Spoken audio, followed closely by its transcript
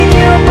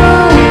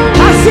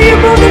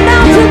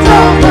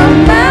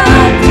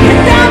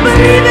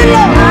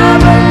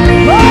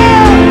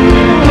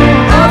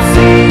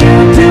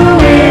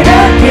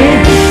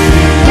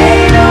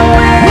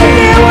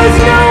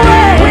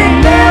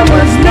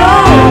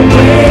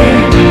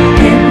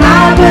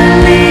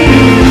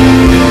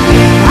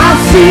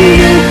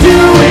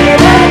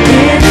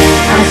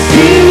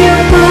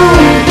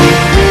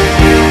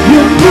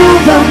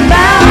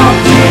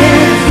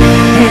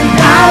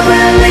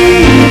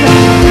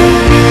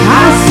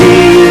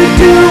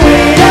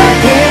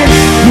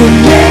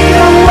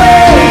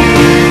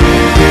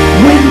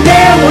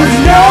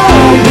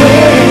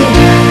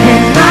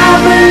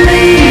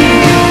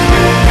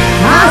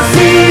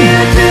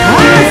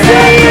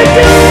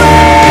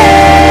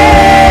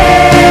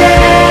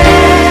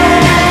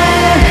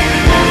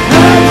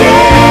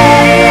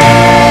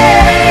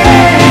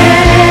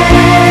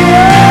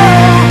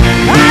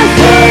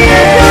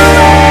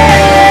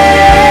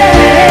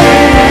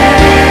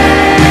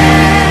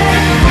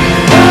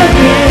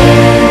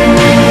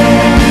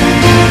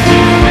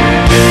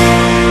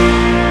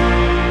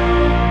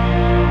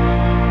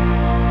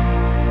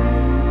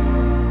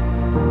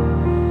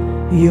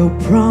Your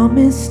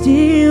promise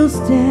still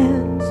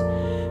stands.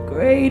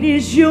 Great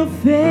is your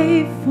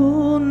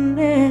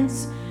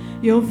faithfulness,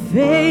 your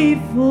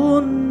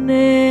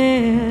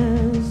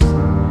faithfulness.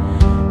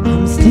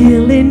 I'm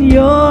still in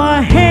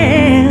your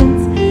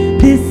hands.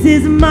 This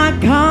is my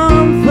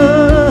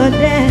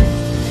confidence.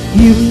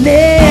 You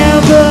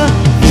never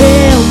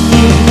failed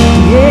me.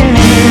 Yeah.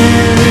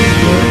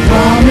 Your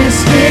promise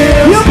still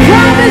stands. Your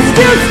promise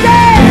still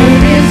stands.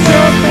 Great is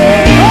your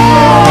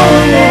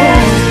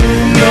faithfulness.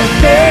 Your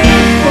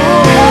faithfulness.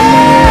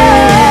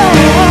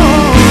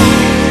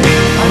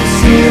 I'm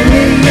still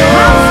in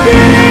your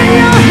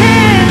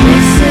hands.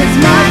 This is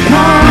my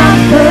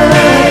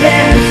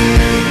confidence.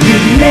 You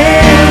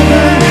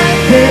never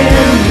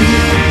fail me.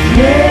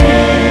 Yeah.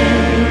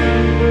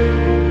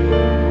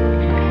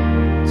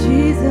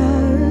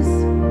 Jesus,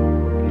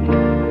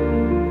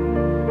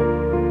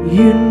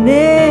 you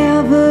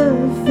never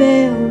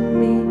fail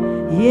me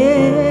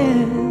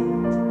yet.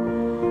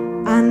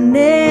 I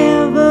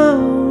never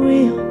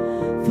will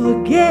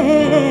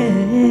forget.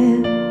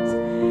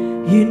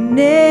 You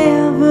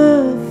never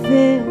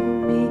fail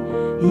me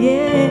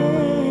yet,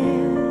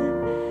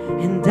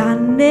 and I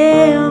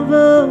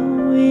never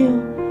will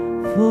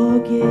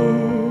forget.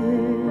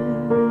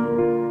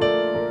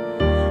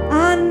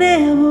 I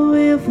never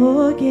will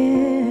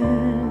forget.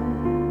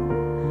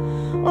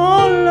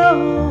 Oh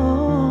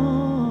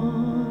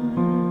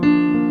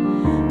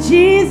Lord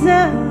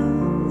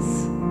Jesus,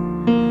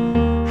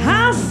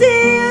 I'll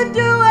see you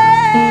do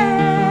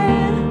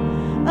it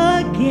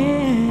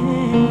again.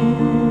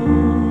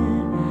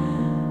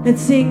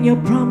 Let's sing Your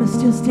Promise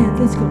Still Stands.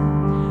 Let's go.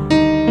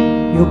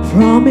 Your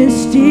promise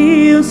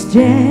still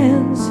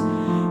stands.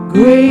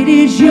 Great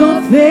is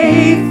your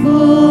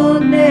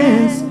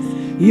faithfulness,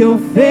 your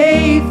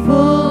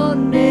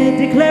faithfulness.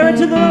 Declare it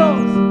to the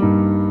Lord.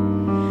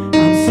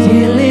 I'm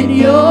still in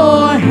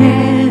your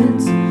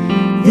hands.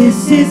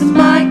 This is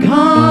my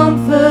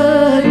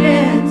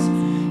confidence.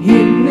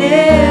 You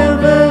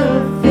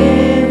never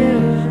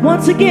fail.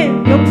 Once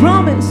again, your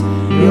promise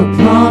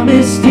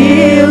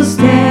still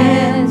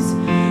stands.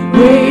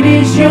 Great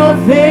is your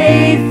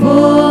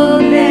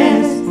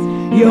faithfulness,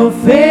 your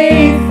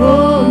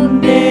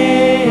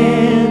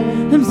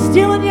faithfulness. I'm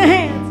still in your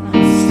hands.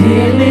 I'm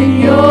still in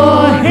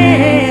your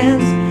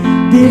hands.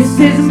 This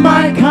is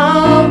my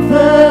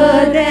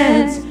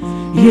confidence.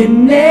 You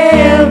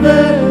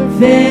never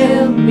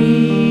fail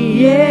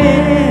me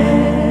yet.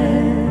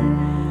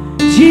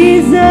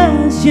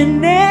 Jesus, you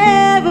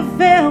never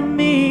fail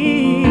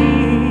me.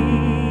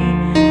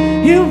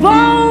 You've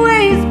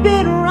always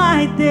been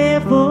right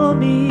there for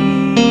me.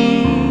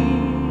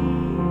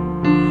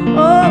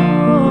 Oh,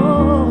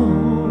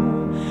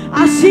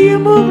 I see you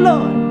move,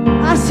 Lord.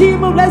 I see you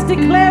move. Let's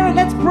declare it.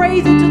 Let's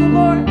praise it to the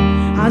Lord.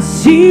 I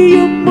see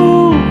you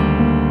move.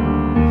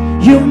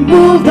 You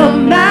move the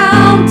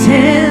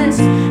mountains,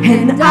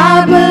 and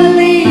I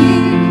believe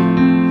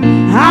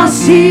I'll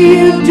see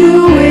you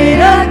do it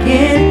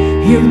again.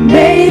 You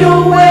made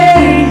a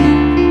way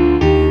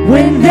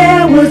when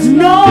there was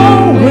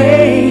no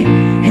way,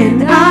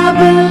 and I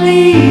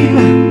believe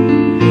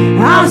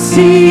I'll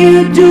see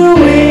you do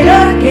it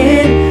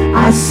again.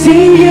 I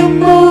see you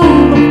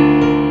move.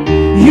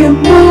 You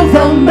move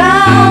the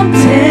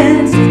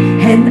mountains,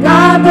 and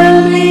I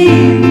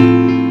believe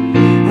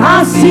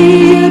I'll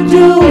see you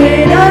do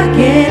it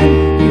again.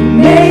 You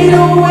made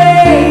a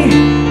way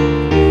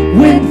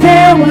when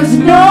there was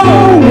no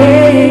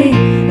way,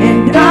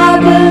 and I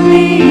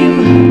believe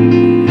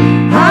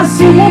I'll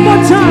see you one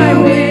more time.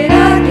 Do it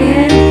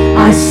again.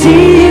 I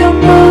see you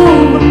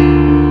move.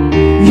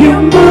 You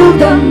move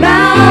the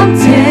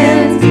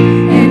mountains,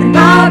 and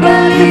I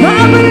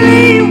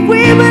believe,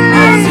 we believe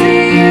I'll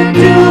see you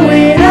do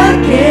it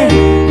again.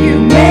 You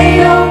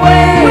made a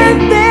way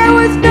when there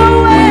was no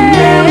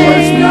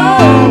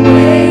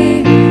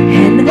way,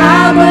 and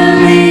I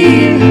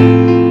believe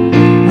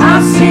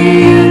I'll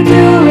see you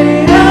do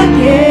it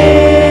again.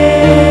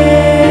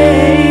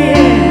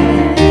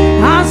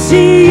 I'll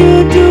see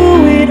you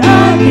do it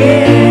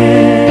again.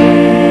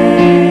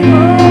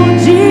 Oh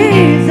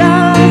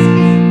Jesus,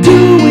 do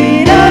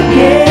it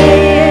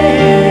again.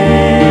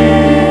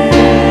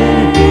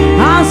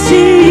 I'll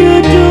see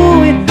you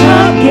do it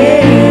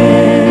again.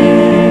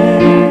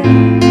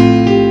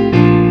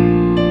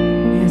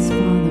 Yes,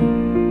 Father.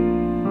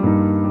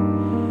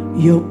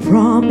 Your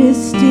promise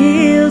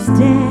still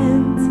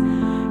stands.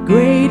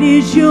 Great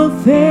is your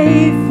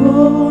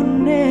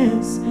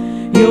faithfulness,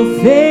 your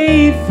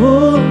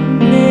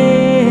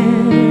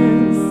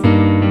faithfulness.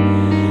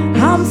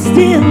 I'm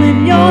still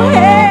in your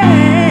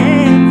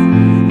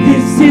hands.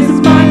 This is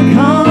my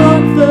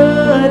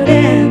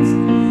confidence.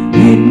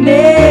 You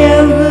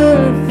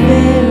never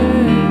fail.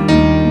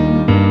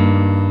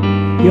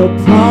 Your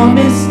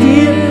promise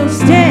still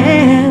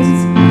stands.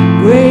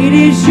 Great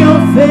is your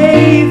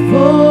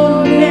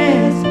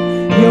faithfulness,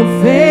 your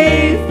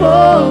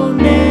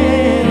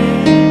faithfulness.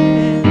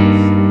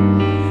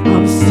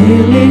 I'm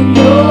still in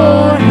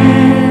your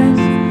hands.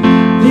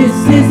 This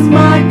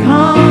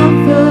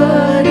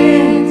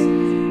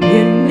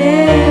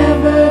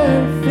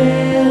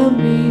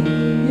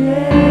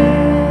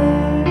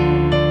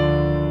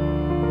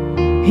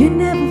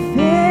never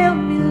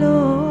failed me,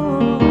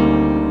 Lord.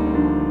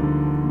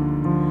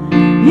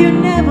 You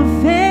never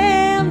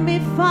failed me,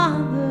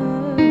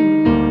 Father.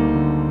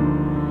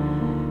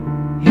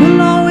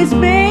 You'll always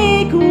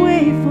make a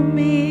way for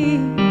me.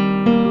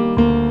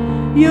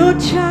 Your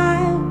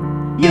child,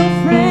 your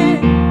friend,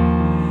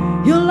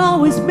 you'll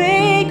always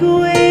make a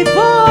way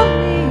for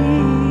me.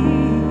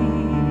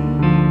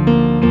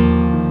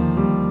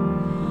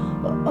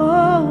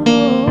 Oh,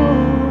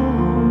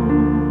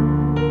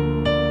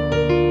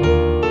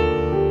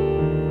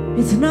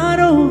 it's not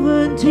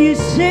over until you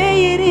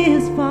say it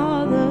is,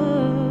 Father.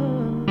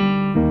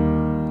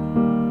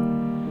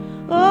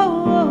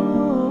 Oh,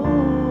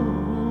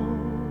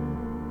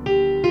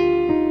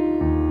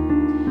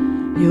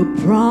 your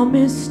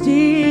promise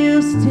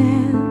still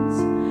stands.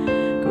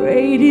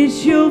 Great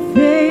is your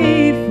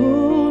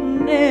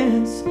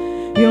faithfulness,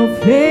 your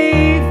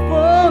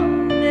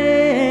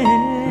faithfulness.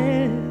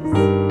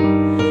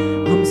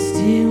 I'm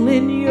still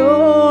in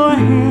your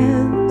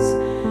hands.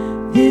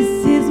 This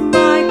is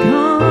my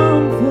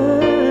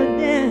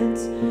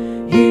confidence.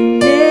 You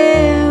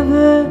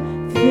never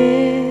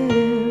fail.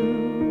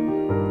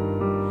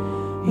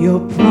 Your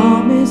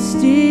promise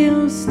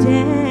still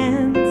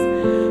stands.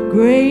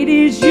 Great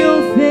is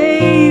your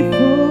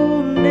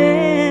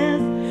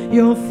faithfulness,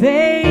 your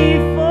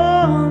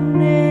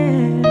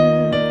faithfulness.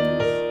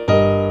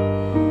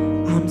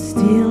 I'm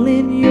still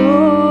in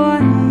your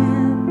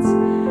hands.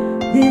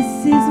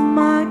 This is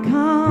my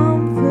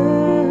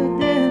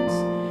confidence.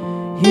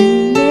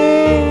 You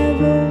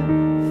never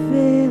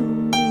fail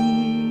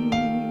me.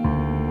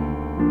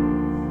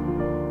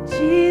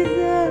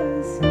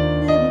 Jesus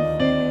never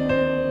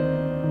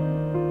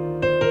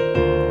fails.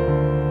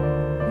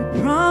 Your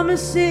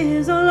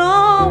promises are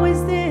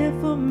always there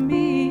for me.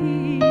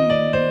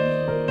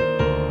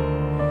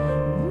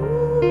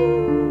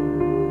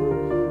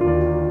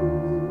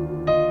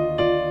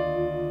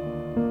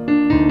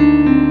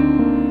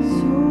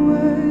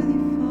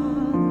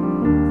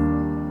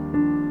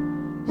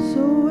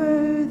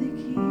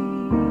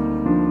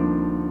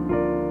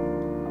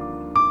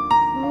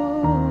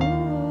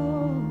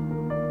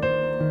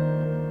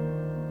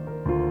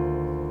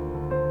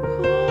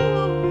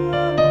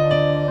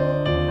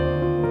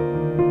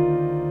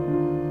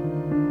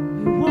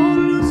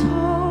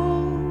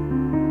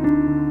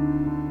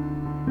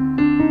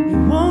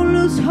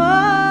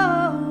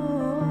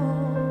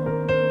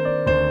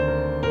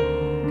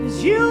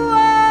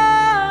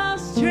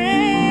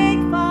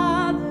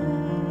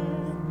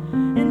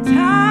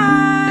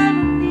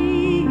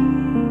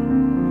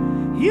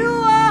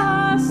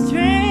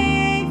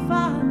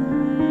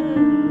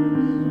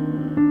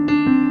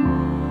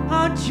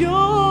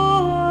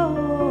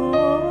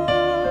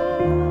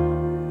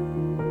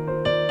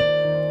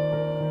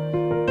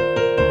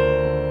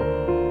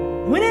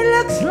 When it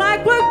looks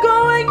like we're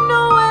going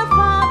nowhere,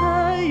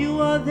 Father, you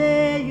are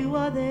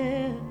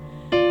there,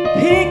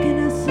 picking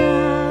us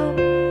up,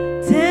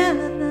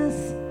 telling us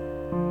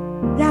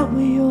that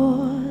we're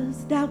yours,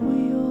 that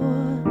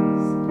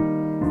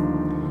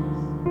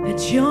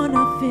you're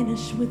not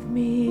finished with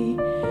me,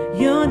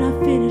 you're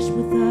not finished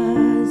with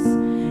us.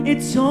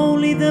 It's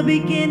only the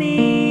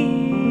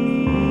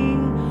beginning,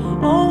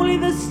 only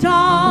the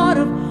start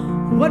of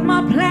what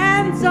my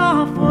plans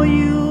are for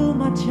you,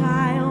 my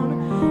child.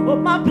 What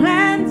my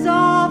plans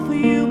are for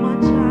you, my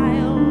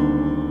child.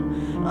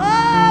 Oh,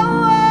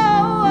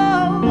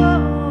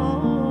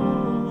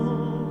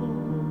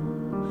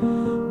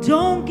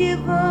 don't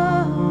give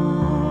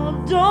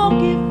up, don't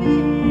give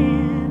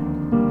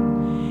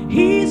in.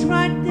 He's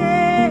right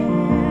there,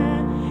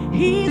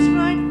 he's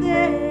right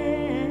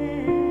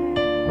there.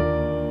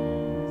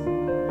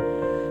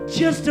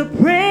 Just a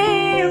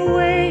prayer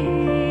away,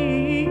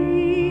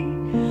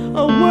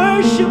 a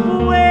worship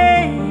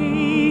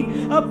away,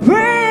 a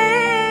prayer.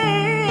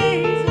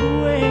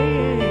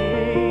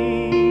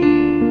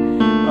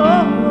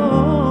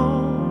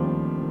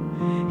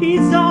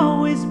 He's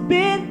always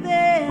been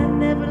there,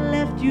 never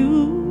left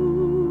you.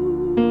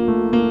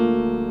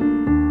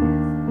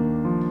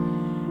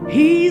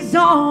 He's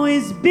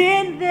always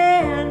been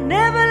there,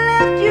 never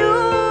left you.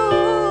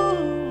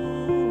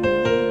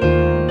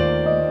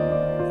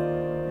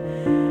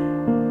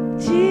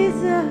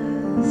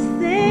 Jesus,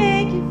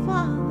 thank you,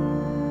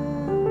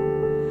 Father.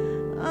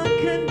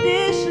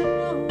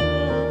 Unconditional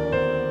love,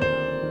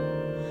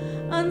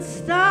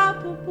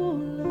 unstoppable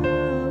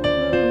love.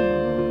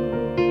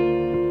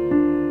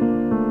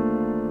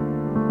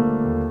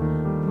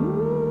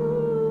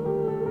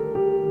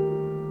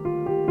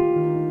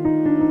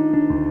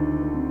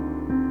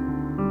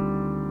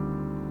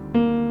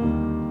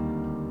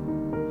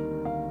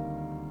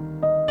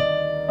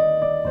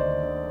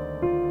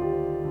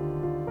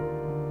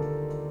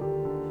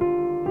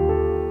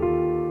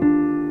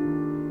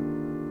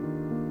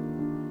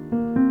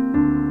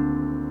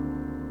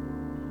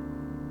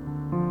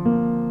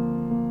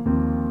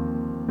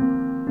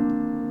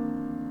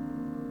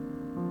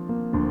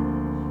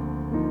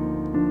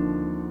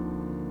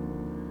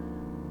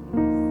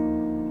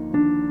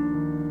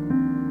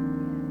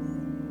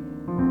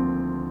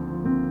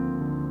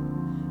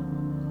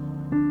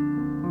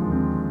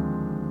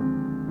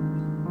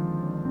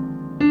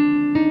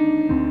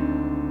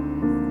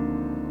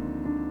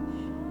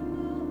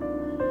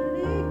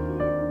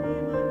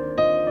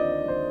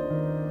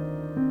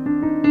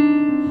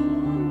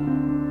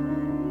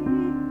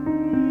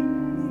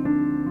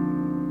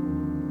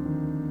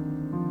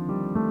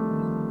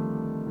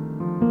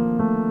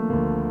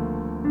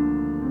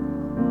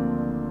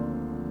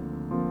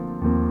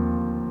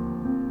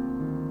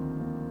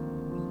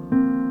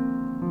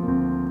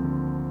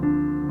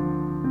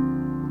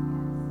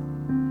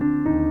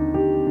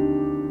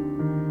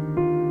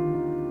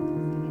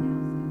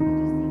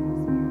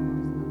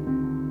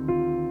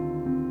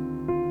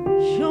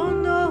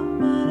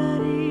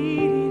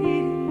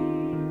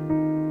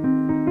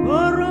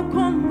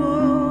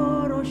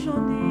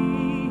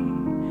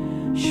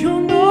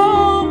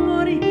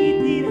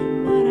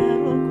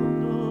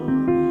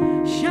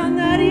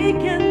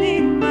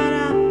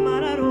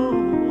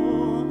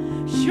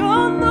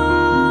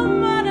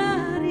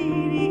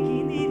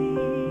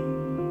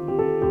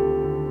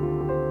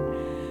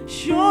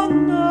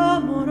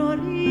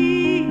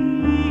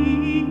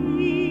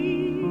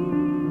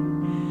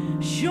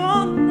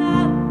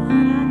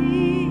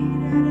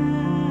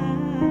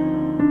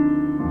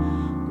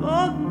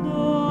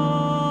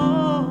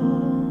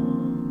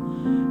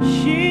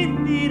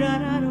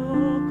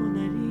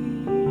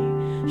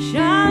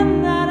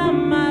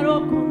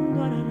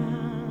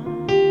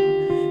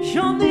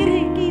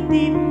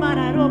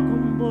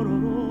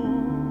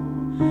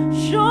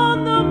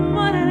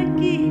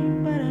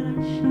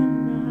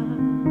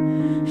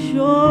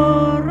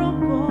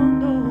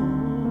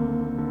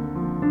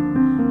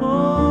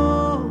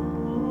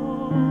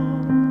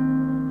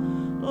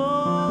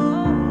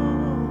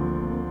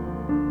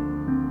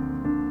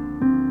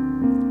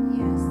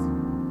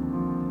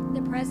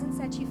 presence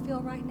that you feel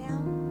right now,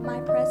 my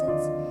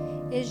presence,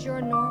 is your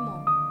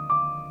normal.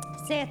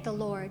 Saith the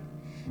Lord,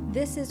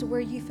 this is where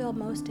you feel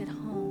most at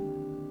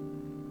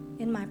home,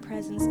 in my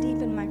presence,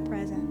 deep in my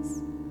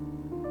presence.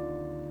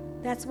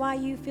 That's why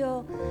you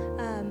feel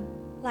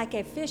like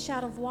a fish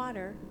out of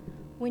water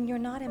when you're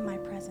not in my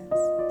presence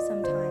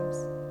sometimes.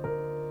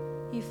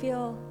 You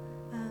feel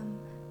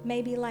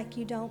maybe like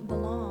you don't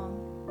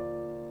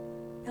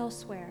belong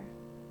elsewhere.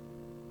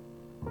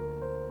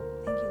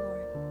 Thank you, Lord.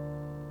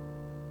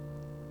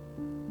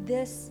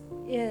 This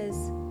is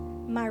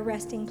my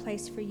resting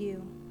place for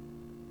you.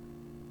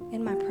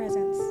 In my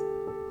presence,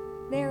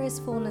 there is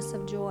fullness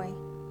of joy.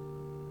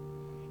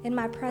 In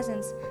my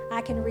presence,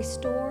 I can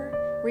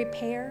restore,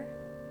 repair,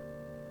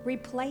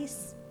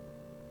 replace,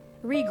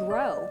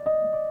 regrow,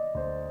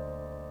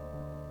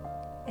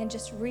 and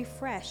just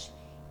refresh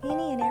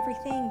any and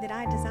everything that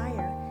I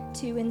desire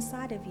to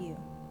inside of you.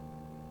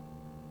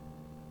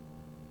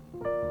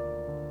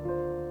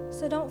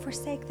 So don't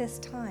forsake this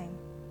time.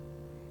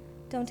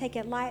 Don't take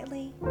it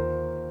lightly.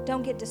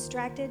 Don't get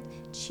distracted.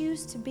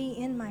 Choose to be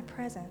in my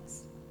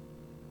presence.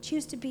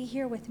 Choose to be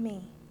here with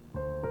me.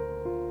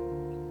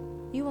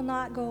 You will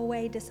not go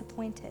away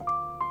disappointed.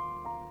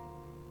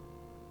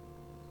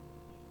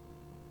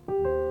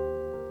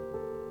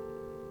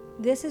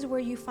 This is where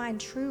you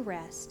find true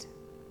rest.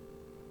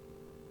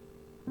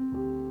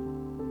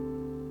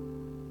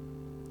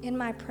 In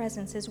my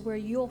presence is where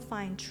you'll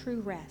find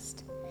true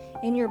rest.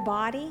 In your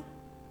body,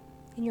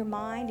 in your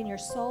mind, in your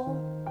soul,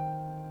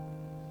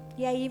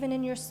 yeah, even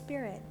in your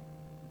spirit.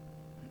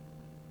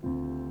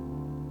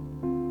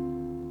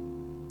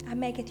 I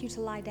maketh you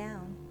to lie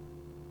down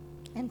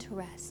and to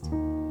rest. Come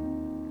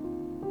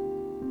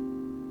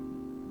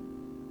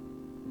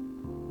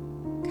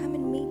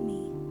and meet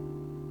me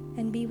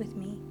and be with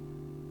me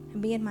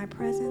and be in my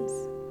presence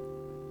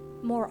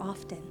more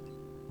often.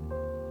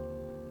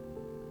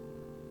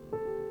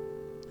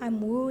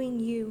 I'm wooing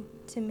you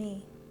to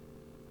me.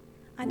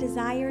 I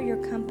desire your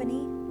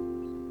company.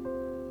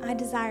 I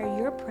desire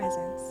your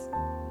presence.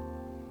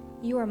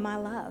 You are my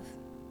love.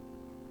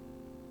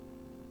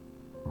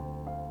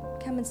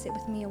 Come and sit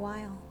with me a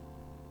while.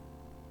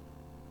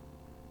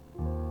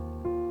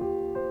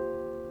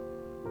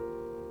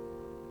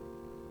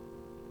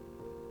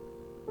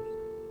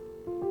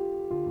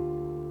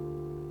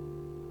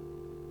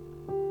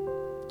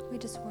 We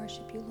just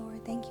worship you,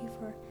 Lord. Thank you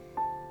for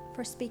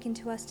speaking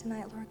to us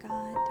tonight, Lord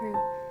God,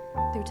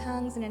 through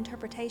tongues and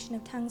interpretation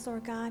of tongues,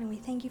 Lord God. And we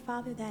thank you,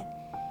 Father,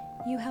 that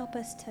you help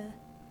us to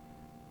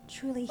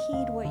truly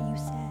heed what you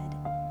said,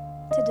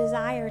 to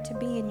desire to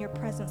be in your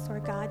presence,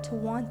 Lord God, to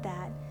want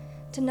that,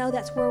 to know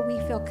that's where we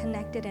feel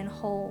connected and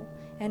whole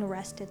and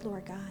rested,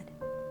 Lord God.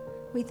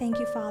 We thank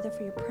you, Father,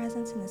 for your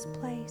presence in this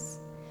place.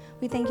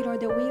 We thank you, Lord,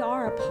 that we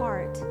are a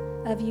part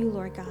of you,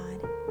 Lord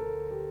God,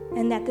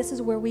 and that this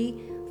is where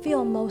we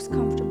feel most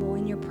comfortable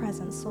in your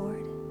presence,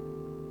 Lord.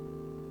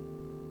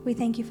 We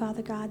thank you,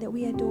 Father God, that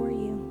we adore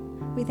you.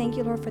 We thank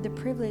you, Lord, for the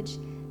privilege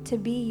to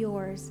be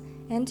yours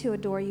and to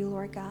adore you,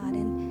 Lord God,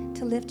 and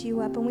to lift you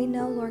up. And we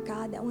know, Lord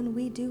God, that when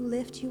we do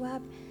lift you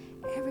up,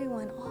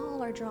 everyone,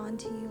 all are drawn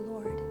to you,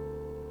 Lord.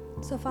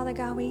 So, Father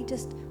God, we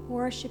just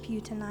worship you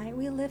tonight.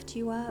 We lift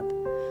you up.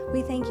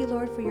 We thank you,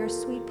 Lord, for your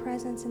sweet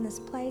presence in this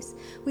place.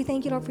 We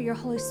thank you, Lord, for your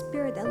Holy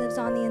Spirit that lives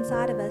on the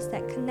inside of us,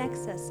 that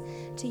connects us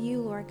to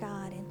you, Lord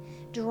God, and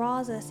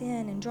draws us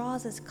in and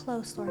draws us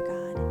close, Lord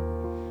God.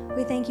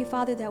 We thank you,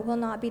 Father, that we'll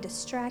not be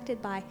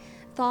distracted by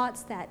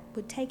thoughts that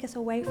would take us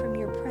away from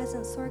your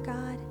presence, Lord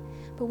God.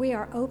 But we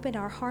are open,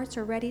 our hearts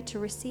are ready to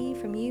receive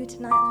from you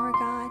tonight, Lord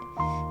God,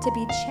 to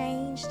be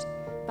changed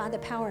by the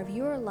power of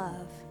your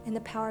love and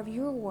the power of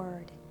your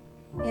word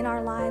in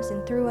our lives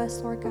and through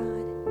us, Lord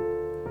God.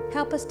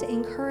 Help us to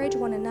encourage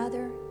one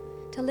another,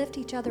 to lift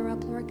each other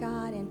up, Lord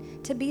God,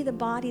 and to be the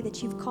body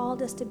that you've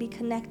called us to be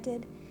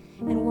connected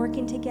and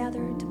working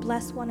together to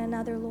bless one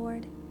another,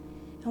 Lord.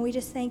 And we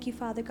just thank you,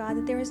 Father God,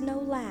 that there is no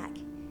lack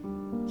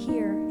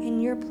here in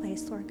your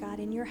place, Lord God,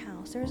 in your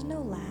house. There is no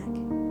lack.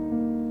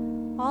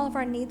 All of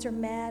our needs are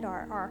met,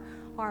 our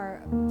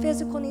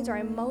physical needs, our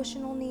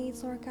emotional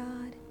needs, Lord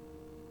God.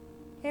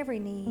 Every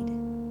need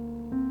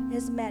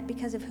is met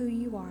because of who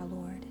you are,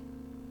 Lord.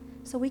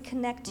 So we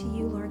connect to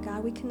you, Lord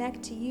God. We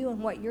connect to you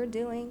and what you're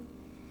doing.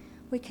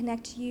 We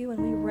connect to you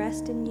and we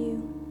rest in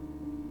you.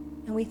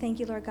 And we thank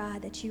you, Lord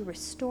God, that you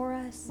restore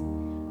us,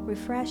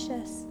 refresh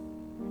us,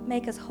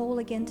 make us whole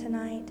again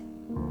tonight.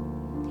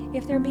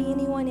 If there be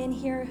anyone in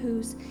here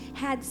who's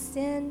had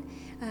sin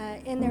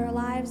in their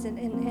lives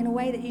in a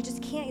way that you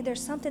just can't,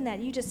 there's something that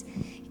you just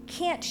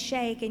can't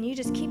shake and you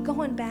just keep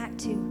going back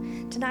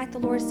to, tonight the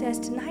Lord says,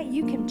 tonight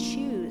you can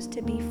choose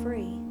to be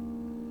free.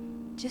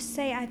 Just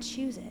say, I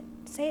choose it.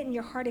 Say it in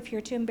your heart if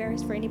you're too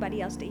embarrassed for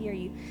anybody else to hear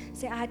you.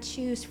 Say, I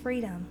choose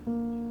freedom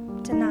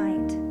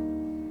tonight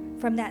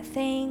from that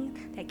thing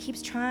that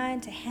keeps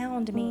trying to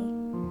hound me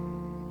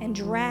and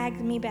drag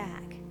me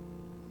back.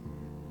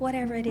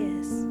 Whatever it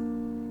is,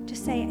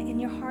 just say it in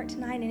your heart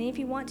tonight. And if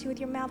you want to with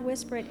your mouth,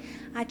 whisper it,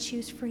 I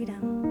choose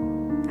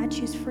freedom. I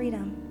choose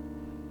freedom.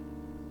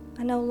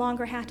 I no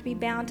longer have to be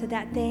bound to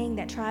that thing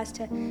that tries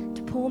to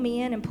pull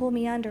me in and pull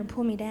me under and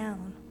pull me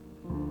down.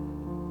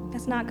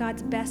 That's not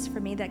God's best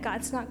for me.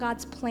 It's not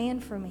God's plan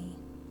for me.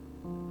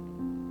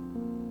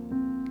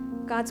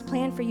 God's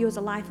plan for you is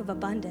a life of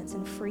abundance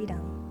and freedom.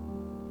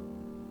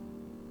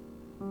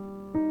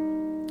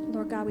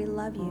 Lord God, we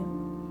love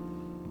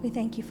you. We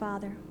thank you,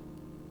 Father,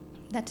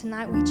 that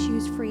tonight we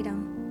choose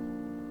freedom.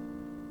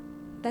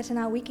 That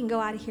tonight we can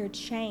go out of here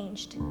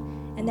changed,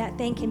 and that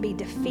thing can be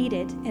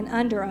defeated and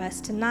under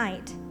us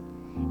tonight.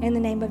 In the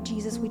name of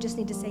Jesus, we just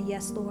need to say,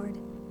 yes, Lord,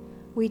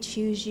 we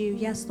choose you.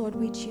 Yes, Lord,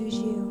 we choose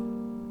you.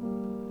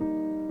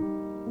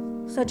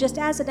 So just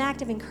as an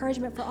act of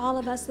encouragement for all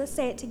of us, let's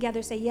say it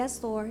together. Say,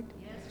 yes, Lord,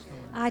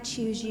 I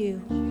choose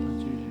you.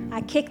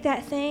 I kick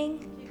that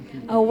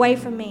thing away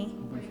from me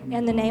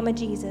in the name of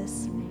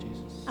Jesus.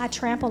 I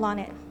trample on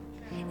it.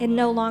 It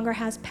no longer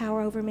has power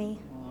over me.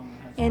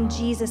 In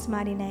Jesus'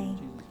 mighty name,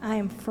 I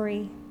am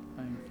free.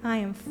 I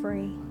am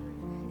free.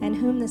 And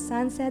whom the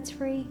Son sets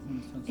free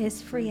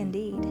is free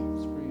indeed.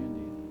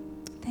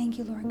 Thank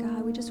you, Lord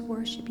God. We just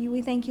worship you.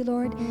 We thank you,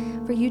 Lord,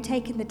 for you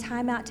taking the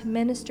time out to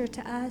minister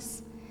to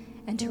us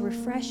and to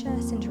refresh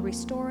us and to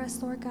restore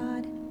us, Lord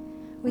God.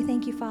 We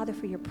thank you, Father,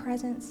 for your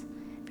presence,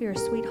 for your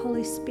sweet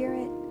Holy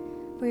Spirit,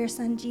 for your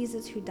Son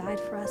Jesus who died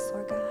for us,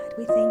 Lord God.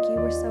 We thank you.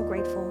 We're so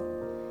grateful.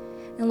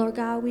 And Lord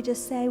God, we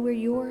just say we're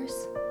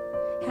yours.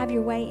 Have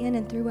your way in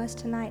and through us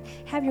tonight.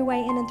 Have your way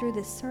in and through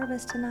this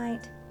service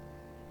tonight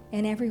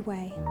in every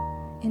way.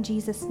 In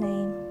Jesus'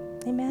 name,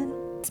 amen.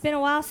 It's been a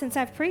while since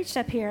I've preached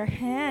up here,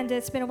 and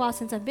it's been a while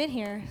since I've been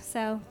here.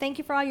 So thank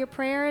you for all your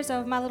prayers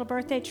of my little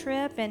birthday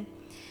trip, and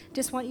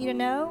just want you to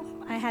know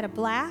I had a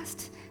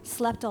blast,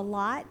 slept a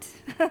lot,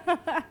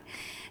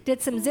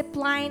 did some zip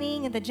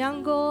lining in the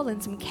jungle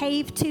and some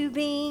cave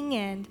tubing,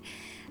 and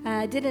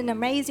did an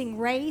amazing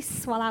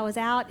race while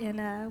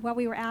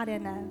we were out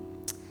in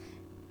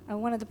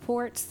one of the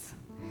ports,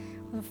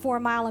 a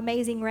 4-mile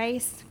amazing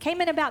race.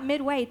 Came in about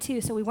midway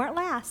too, so we weren't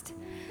last.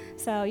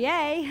 So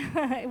yay,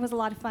 it was a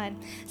lot of fun.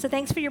 So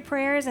thanks for your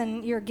prayers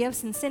and your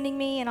gifts and sending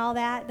me and all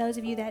that, those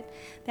of you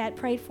that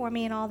prayed for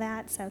me and all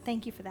that. So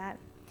thank you for that.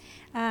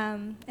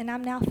 And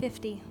I'm now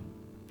 50.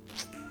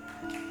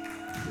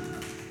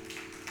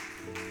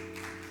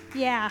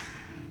 Yeah,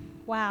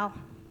 wow.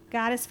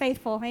 God is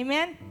faithful,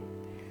 amen?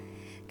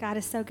 God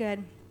is so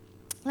good.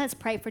 Let's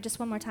pray for just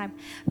one more time.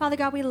 Father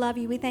God, we love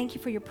you. We thank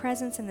you for your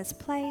presence in this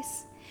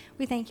place.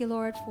 We thank you,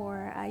 Lord,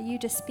 for you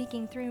just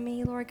speaking through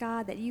me, Lord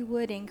God, that you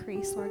would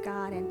increase, Lord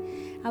God,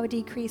 and I would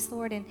decrease,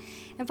 Lord. And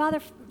Father,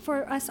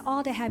 for us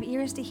all to have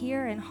ears to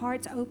hear and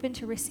hearts open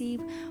to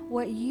receive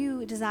what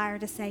you desire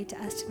to say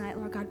to us tonight,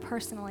 Lord God,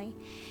 personally.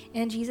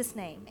 In Jesus'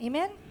 name,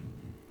 amen?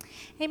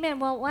 Amen.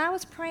 Well, when I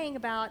was praying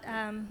about,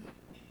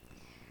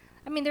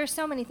 there's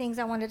so many things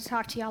I wanted to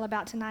talk to y'all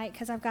about tonight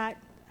because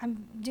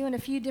I'm doing a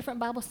few different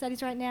Bible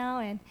studies right now,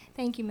 and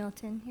thank you,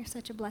 Milton. You're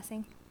such a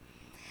blessing.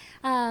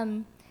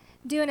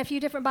 Doing a few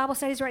different Bible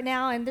studies right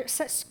now, and there's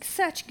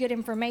such good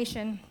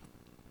information.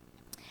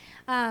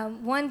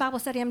 One Bible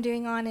study I'm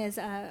doing on is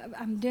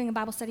I'm doing a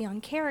Bible study on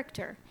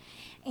character,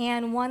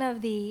 and one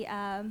of the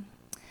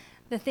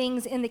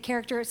things in the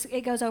character,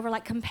 it goes over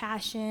like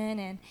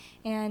compassion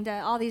and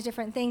all these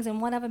different things, and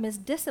one of them is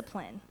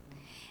discipline.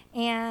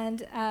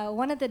 And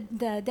one of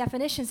the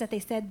definitions that they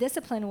said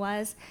discipline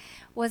was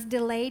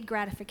delayed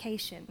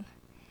gratification.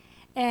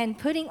 And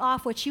putting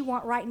off what you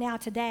want right now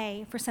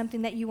today for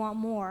something that you want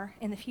more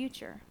in the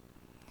future.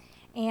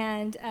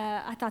 And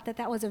I thought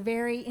that was a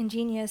very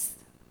ingenious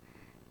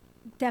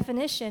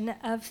definition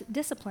of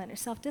discipline or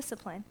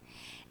self-discipline.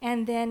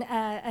 And then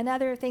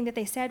another thing that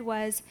they said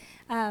was,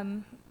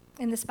 in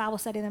this Bible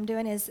study that I'm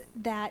doing, is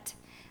that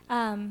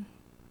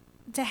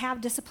to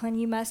have discipline,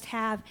 you must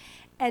have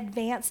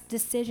advanced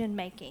decision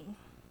making.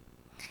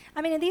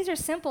 And these are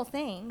simple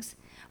things,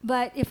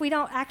 but if we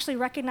don't actually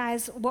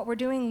recognize what we're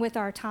doing with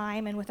our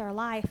time and with our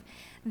life,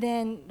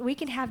 then we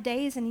can have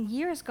days and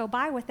years go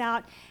by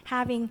without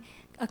having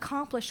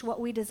accomplished what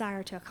we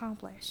desire to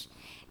accomplish.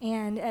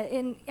 And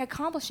in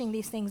accomplishing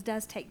these things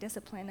does take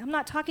discipline. I'm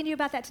not talking to you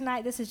about that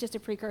tonight. This is just a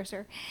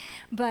precursor.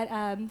 But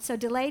so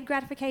delayed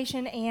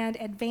gratification and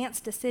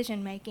advanced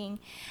decision making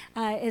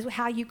is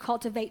how you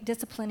cultivate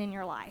discipline in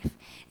your life.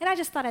 And I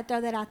just thought I'd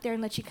throw that out there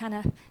and let you kind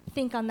of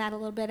think on that a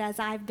little bit, as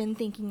I've been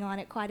thinking on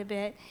it quite a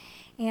bit,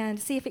 and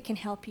see if it can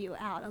help you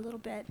out a little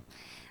bit.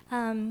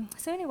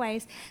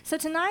 So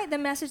tonight the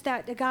message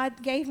that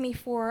God gave me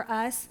for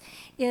us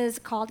is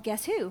called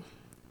Guess Who?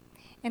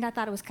 And I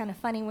thought it was kind of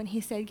funny when he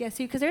said Guess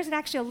Who, because there's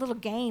actually a little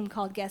game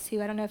called Guess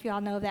Who. I don't know if you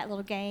all know that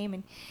little game,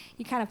 and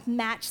you kind of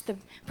match the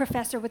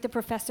professor with the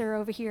professor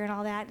over here and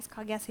all that. It's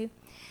called Guess Who.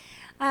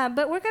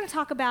 But we're going to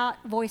talk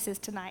about voices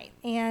tonight.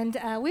 And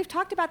we've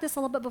talked about this a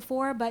little bit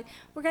before, but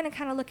we're going to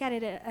kind of look at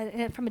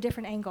it from a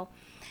different angle.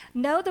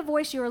 Know the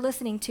voice you are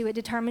listening to. It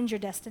determines your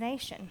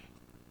destination.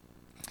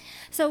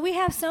 So we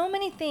have so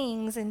many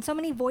things and so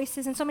many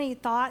voices and so many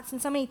thoughts and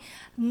so many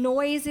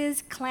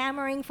noises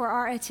clamoring for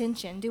our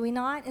attention, do we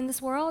not, in this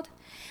world?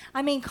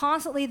 I mean,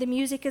 constantly the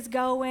music is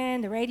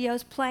going, the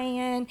radio's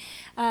playing,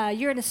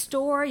 you're in a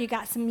store, you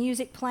got some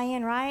music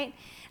playing, right?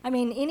 I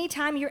mean,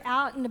 anytime you're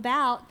out and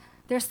about,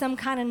 there's some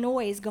kind of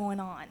noise going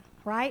on,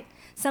 right?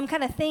 Some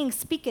kind of thing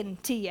speaking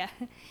to you,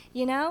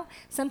 you know?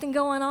 Something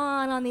going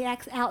on the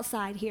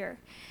outside here.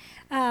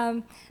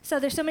 So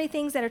there's so many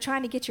things that are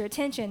trying to get your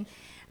attention,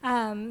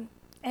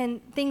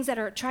 and things that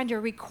are trying to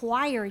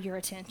require your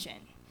attention.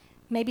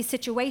 Maybe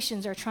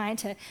situations are trying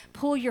to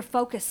pull your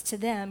focus to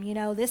them, you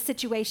know, this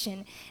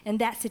situation and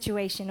that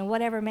situation and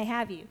whatever may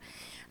have you.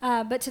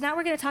 But tonight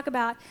we're going to talk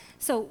about,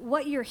 so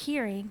what you're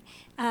hearing,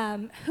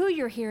 who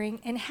you're hearing,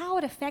 and how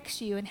it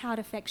affects you and how it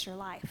affects your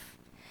life.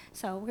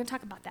 So we're going to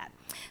talk about that.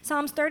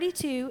 Psalms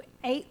 32,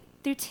 8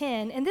 through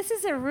 10, and this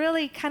is a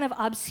really kind of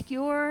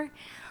obscure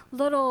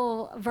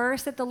little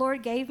verse that the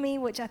Lord gave me,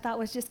 which I thought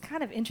was just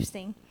kind of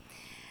interesting.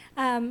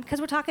 Because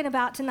we're talking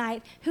about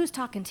tonight, who's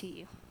talking to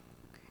you?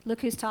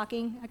 Look who's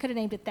talking. I could have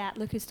named it that,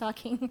 look who's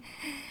talking.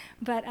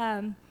 But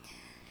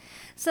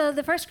so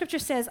the first scripture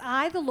says,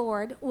 I, the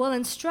Lord, will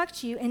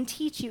instruct you and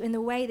teach you in the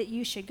way that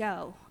you should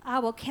go. I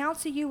will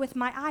counsel you with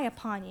my eye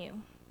upon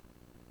you.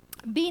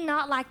 Be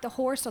not like the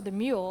horse or the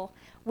mule,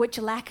 which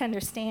lack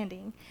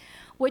understanding,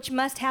 which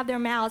must have their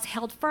mouths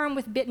held firm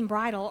with bit and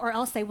bridle, or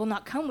else they will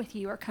not come with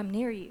you or come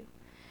near you.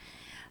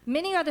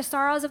 Many are the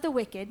sorrows of the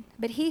wicked,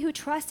 but he who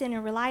trusts in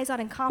and relies on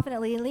and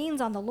confidently leans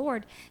on the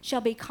Lord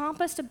shall be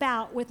compassed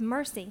about with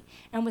mercy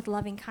and with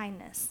loving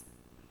kindness.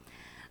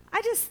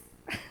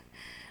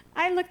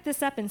 I looked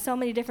this up in so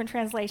many different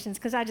translations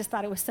because I just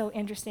thought it was so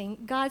interesting.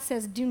 God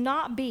says, do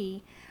not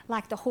be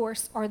like the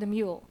horse or the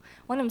mule.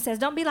 One of them says,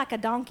 don't be like a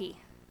donkey.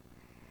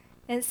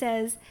 And it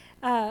says,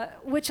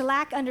 which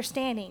lack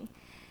understanding.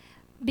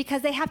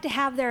 Because they have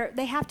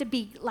to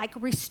be like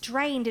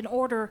restrained in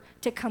order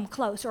to come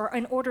close or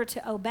in order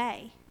to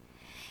obey.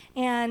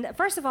 And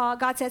first of all,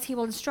 God says he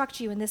will instruct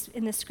you in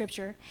this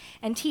scripture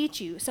and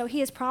teach you. So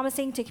he is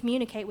promising to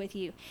communicate with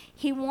you.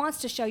 He wants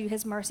to show you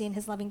his mercy and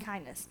his loving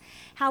kindness.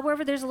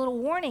 However, there's a little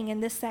warning in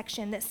this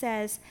section that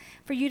says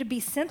for you to be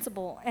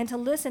sensible and to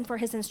listen for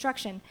his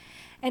instruction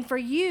and for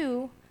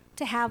you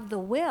to have the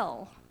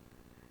will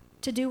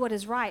to do what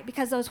is right,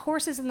 because those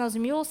horses and those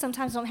mules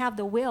sometimes don't have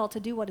the will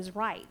to do what is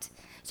right.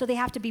 So they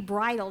have to be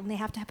bridled and they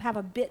have to have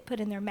a bit put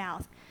in their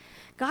mouth.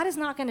 God is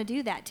not going to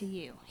do that to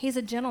you. He's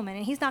a gentleman,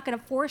 and he's not going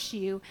to force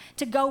you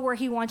to go where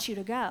he wants you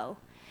to go.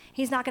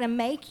 He's not going to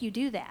make you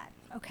do that,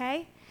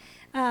 okay?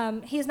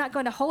 He is not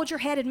going to hold your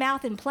head and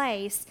mouth in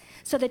place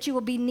so that you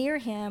will be near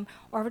him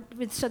or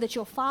so that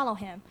you'll follow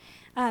him.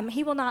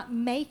 He will not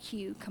make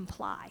you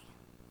comply.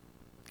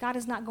 God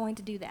is not going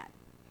to do that,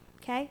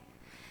 okay?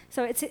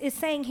 So it's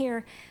saying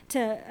here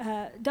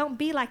to don't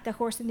be like the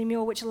horse and the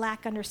mule which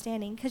lack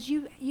understanding, because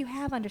you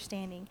have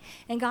understanding,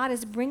 and God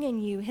is bringing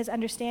you his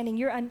understanding.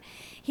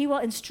 He will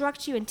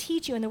instruct you and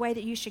teach you in the way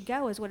that you should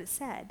go, is what it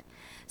said.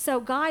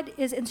 So God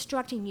is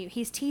instructing you.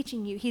 He's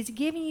teaching you. He's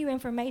giving you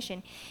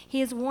information.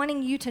 He is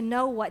wanting you to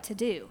know what to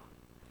do.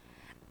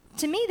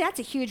 To me, that's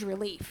a huge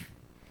relief,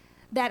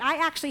 that I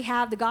actually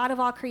have the God of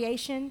all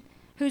creation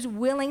who's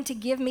willing to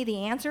give me the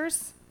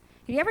answers.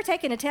 Have you ever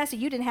taken a test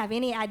and you didn't have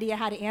any idea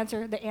how to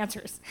answer the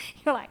answers?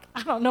 You're like,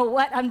 I don't know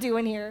what I'm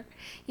doing here,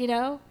 you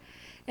know?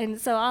 And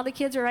so all the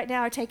kids right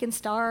now are taking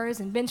stars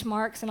and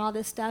benchmarks and all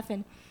this stuff.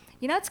 And,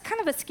 you know, it's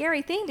kind of a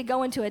scary thing to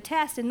go into a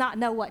test and not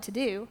know what to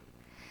do.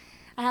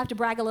 I have to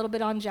brag a little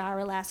bit on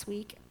Jaira last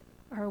week,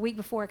 or a week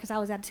before, because I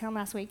was out of town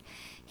last week.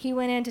 He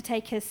went in to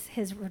take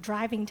his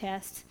driving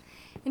test,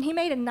 and he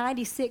made a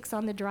 96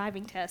 on the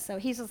driving test. So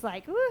he's just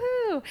like,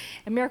 woohoo.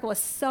 And Miracle was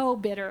so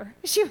bitter.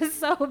 She was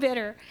so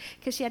bitter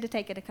because she had to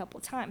take it a couple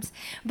of times.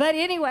 But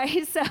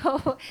anyway,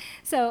 so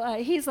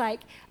he's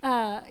like,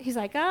 oh,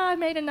 I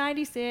made a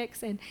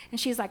 96. And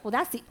she's like, well,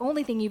 that's the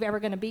only thing you've ever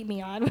going to beat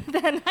me on with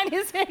that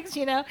 96,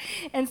 you know.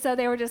 And so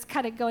they were just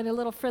kind of going a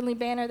little friendly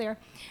banter there.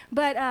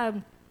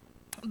 But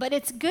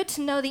it's good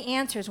to know the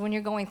answers when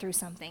you're going through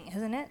something,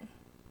 isn't it?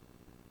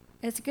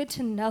 It's good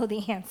to know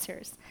the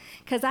answers,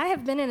 because I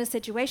have been in a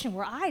situation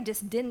where I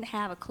just didn't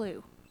have a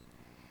clue.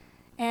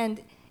 And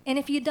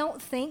if you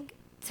don't think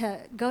to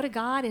go to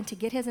God and to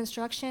get his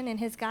instruction and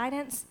his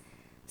guidance,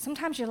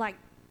 sometimes you're like,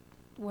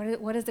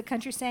 what is the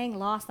country saying?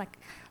 Lost like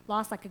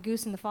a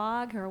goose in the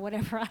fog or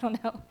whatever, I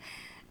don't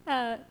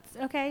know.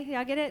 Okay,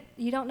 y'all get it?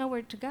 You don't know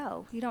where to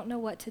go. You don't know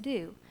what to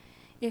do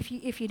if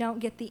you don't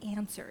get the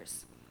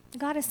answers.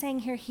 God is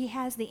saying here he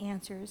has the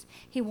answers.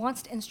 He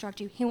wants to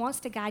instruct you. He wants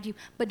to guide you,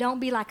 but don't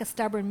be like a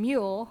stubborn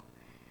mule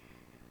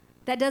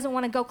that doesn't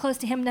want to go close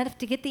to him enough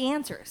to get the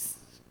answers,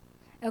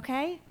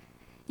 okay?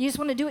 You just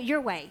want to do it your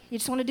way. You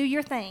just want to do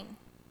your thing.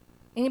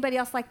 Anybody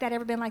else like that?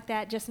 Ever been like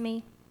that? Just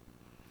me?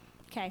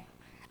 Okay.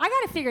 I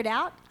got it figured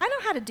out. I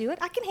know how to do it.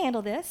 I can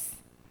handle this.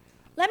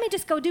 Let me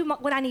just go do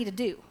what I need to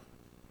do.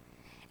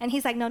 And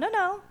he's like,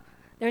 no.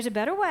 There's a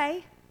better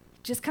way.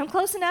 Just come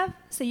close enough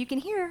so you can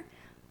hear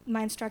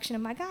my instruction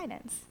and my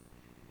guidance.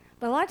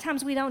 But a lot of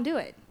times we don't do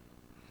it.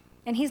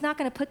 And he's not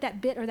going to put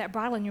that bit or that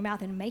bridle in your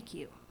mouth and make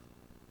you.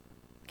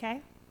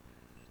 Okay?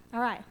 All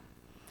right.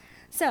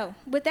 So,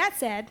 with that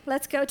said,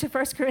 let's go to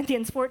 1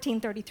 Corinthians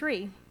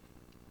 14:33.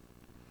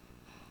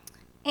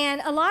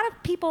 And a lot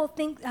of people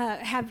think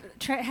have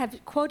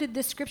quoted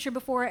this scripture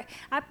before.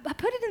 I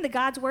put it in the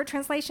God's Word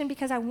translation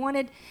because I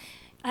wanted,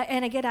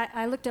 and again,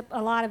 I looked up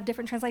a lot of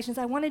different translations.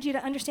 I wanted you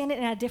to understand it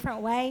in a different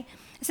way.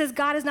 It says,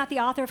 God is not the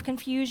author of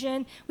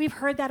confusion. We've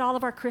heard that all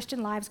of our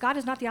Christian lives. God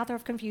is not the author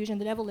of confusion.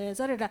 The devil is.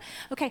 Da, da, da.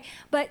 Okay,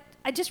 but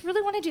I just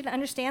really wanted you to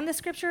understand this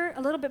scripture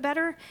a little bit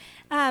better.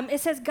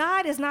 It says,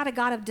 God is not a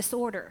God of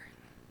disorder,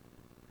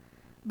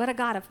 but a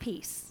God of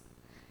peace.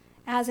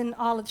 As in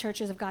all of the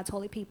churches of God's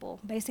holy people.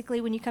 Basically,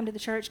 when you come to the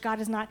church,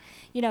 God is not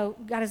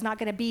going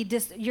to be,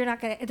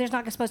 there's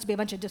not supposed to be a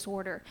bunch of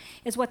disorder,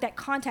 is what that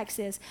context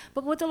is.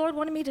 But what the Lord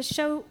wanted me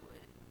to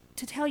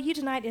tell you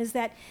tonight is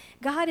that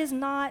God is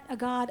not a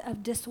God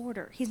of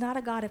disorder. He's not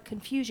a God of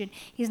confusion.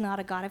 He's not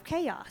a God of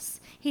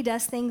chaos. He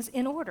does things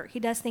in order.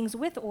 He does things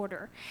with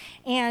order.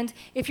 And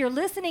if you're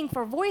listening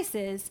for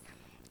voices,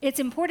 it's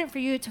important for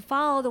you to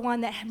follow the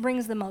one that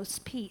brings the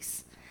most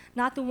peace,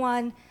 not the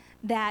one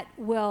that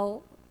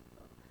will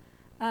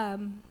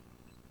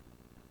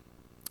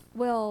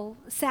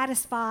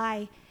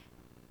satisfy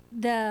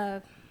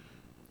the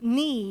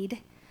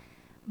need,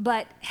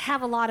 but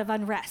have a lot of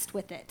unrest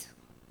with it.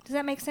 Does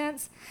that make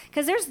sense?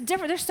 Because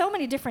there's so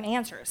many different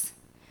answers.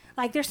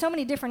 Like there's so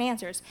many different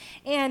answers,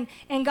 and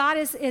God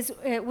is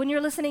when you're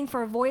listening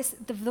for a voice,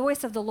 the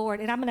voice of the Lord.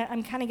 And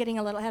I'm kind of getting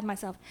a little ahead of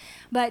myself,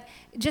 but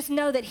just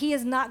know that He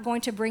is not going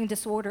to bring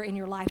disorder in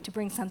your life to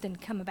bring something to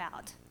come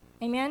about.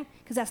 Amen?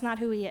 Because that's not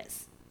who He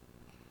is.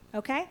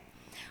 Okay.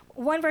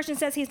 One version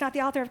says He's not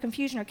the author of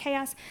confusion or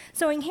chaos.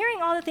 So in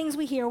hearing all the things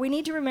we hear, we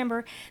need to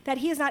remember that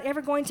He is not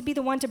ever going to be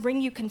the one to bring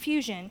you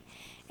confusion,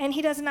 and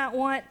He does not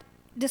want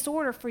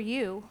disorder for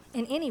you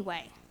in any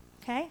way,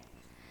 okay?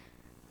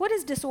 What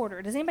is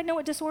disorder? Does anybody know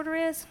what disorder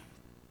is?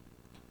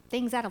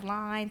 Things out of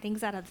line,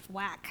 things out of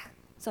whack,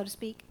 so to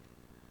speak.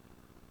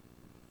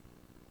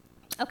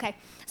 Okay,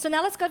 so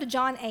now let's go to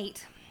John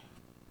 8.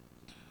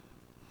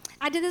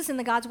 I did this in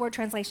the God's Word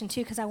translation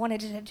too because I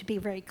wanted it to be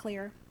very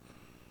clear.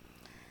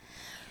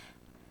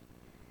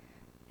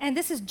 And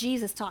this is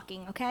Jesus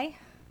talking, okay?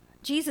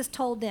 Jesus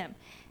told them,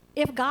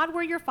 if God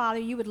were your father,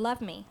 you would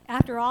love me.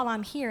 After all,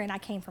 I'm here and I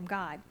came from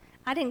God.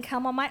 I didn't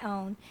come on my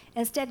own.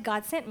 Instead,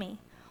 God sent me.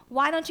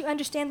 Why don't you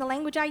understand the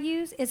language I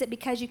use? Is it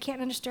because you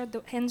can't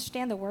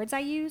understand the words I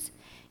use?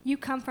 You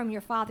come from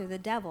your father, the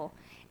devil,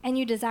 and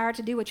you desire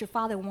to do what your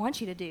father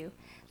wants you to do.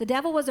 The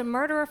devil was a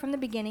murderer from the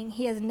beginning.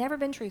 He has never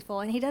been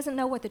truthful, and he doesn't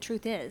know what the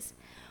truth is.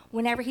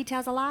 Whenever he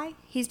tells a lie,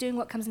 he's doing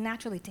what comes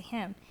naturally to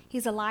him.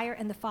 He's a liar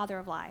and the father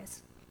of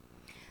lies.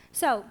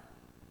 So,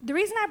 the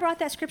reason I brought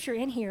that scripture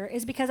in here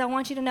is because I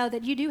want you to know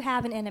that you do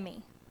have an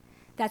enemy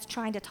that's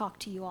trying to talk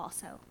to you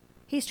also.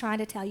 He's trying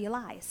to tell you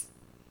lies,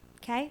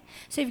 okay?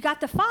 So you've got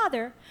the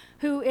Father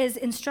who is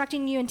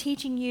instructing you and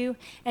teaching you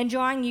and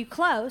drawing you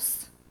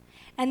close,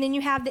 and then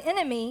you have the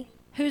enemy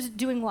who's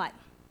doing what?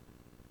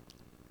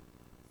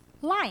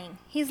 Lying.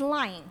 He's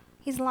lying.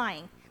 He's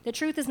lying. The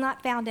truth is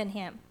not found in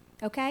him,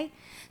 okay?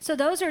 So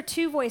those are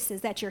two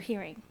voices that you're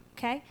hearing,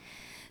 okay?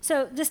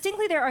 So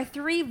distinctly there are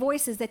three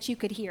voices that you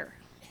could hear,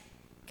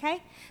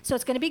 okay? So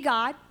it's going to be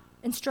God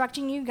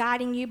instructing you,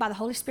 guiding you by the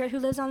Holy Spirit who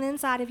lives on the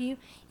inside of you.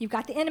 You've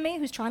got the enemy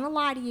who's trying to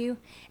lie to you.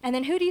 And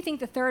then who do you think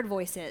the third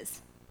voice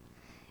is?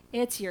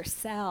 It's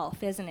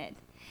yourself, isn't it?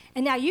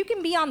 And now you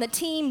can be on the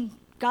team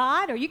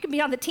God or you can be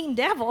on the team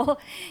devil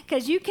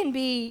because you can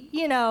be,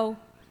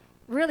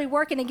 really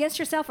working against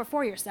yourself or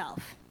for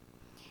yourself.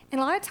 And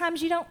a lot of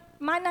times you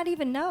might not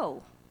even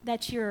know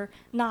that you're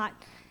not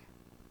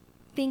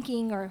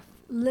thinking or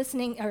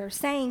listening or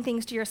saying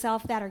things to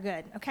yourself that are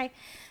good, okay?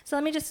 So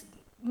let me just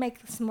make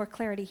some more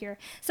clarity here.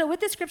 So with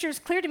this scripture, it's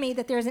clear to me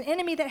that there's an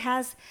enemy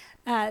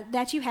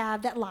that you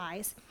have that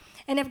lies.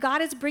 And if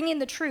God is bringing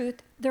the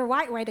truth, the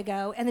right way to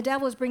go, and the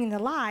devil is bringing the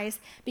lies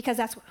because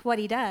that's what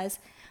he does,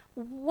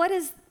 what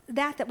is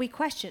that we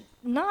question?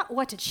 Not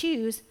what to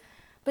choose,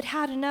 but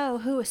how to know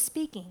who is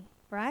speaking,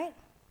 right?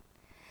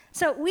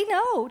 So we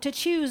know to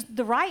choose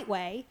the right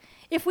way.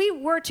 If we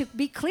were to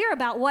be clear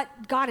about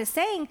what God is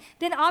saying,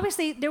 then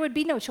obviously there would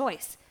be no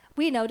choice.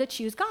 We know to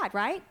choose God,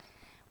 right?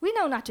 We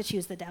know not to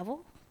choose the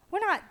devil.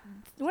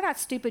 We're not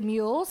stupid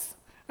mules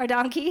or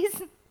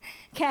donkeys,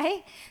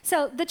 okay?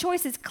 So the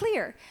choice is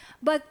clear.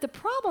 But the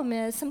problem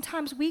is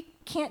sometimes we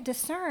can't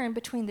discern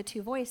between the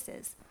two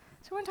voices.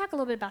 So we're going to talk a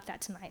little bit about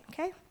that tonight,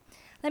 okay?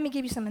 Let me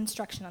give you some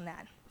instruction on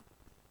that.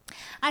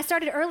 I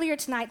started earlier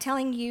tonight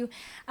telling you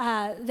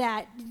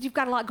that you've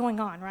got a lot going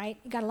on, right?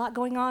 You've got a lot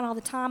going on all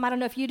the time. I don't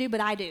know if you do,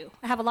 but I do.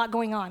 I have a lot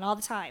going on all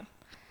the time.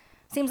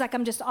 Seems like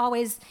I'm just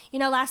always,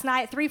 last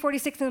night at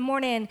 3:46 in the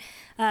morning,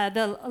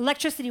 the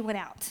electricity went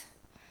out.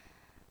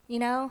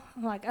 I'm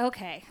like,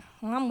 okay,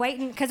 well, I'm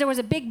waiting, because there was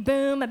a big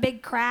boom, a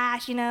big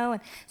crash, and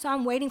so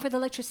I'm waiting for the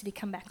electricity to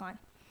come back on.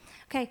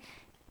 Okay,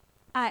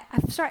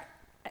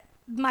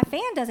 my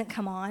fan doesn't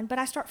come on, but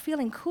I start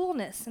feeling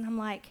coolness, and I'm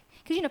like,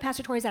 Because,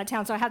 Pastor Tory's out of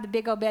town, so I have the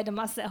big old bed to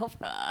myself.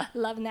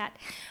 Loving that.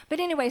 But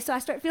anyway, so I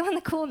start feeling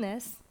the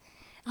coolness.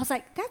 I was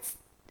like,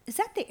 is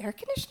that the air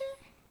conditioner?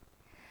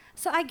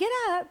 So I get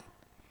up,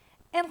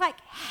 and like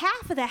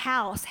half of the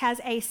house has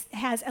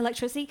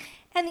electricity,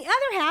 and the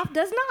other half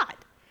does not.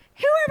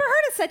 Who ever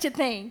heard of such a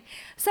thing?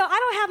 So I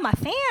don't have my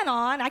fan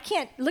on. I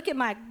can't look at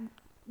my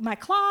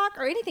clock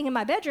or anything in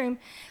my bedroom,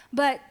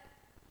 but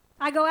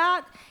I go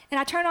out and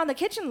I turn on the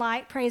kitchen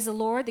light, praise the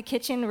Lord, the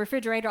kitchen, the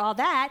refrigerator, all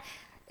that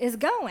is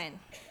going.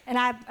 And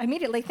I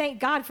immediately thank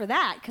God for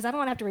that because I don't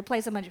want to have to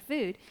replace a bunch of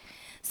food.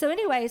 So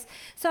anyways,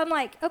 so I'm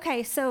like,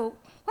 okay, so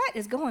what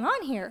is going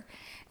on here?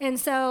 And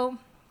so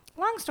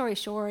long story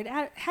short,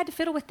 I had to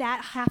fiddle with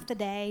that half the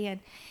day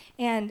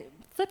and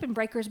flipping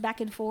breakers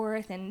back and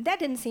forth, and that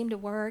didn't seem to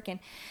work. And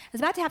I was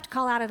about to have to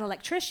call out an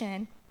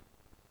electrician.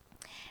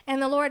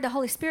 And the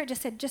Holy Spirit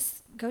just said,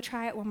 just go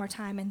try it one more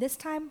time. And this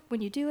time,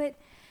 when you do it,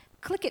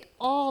 click it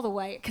all the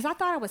way. Because I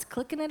thought I was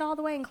clicking it all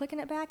the way and clicking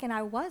it back, and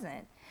I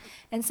wasn't.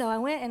 And so I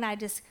went and I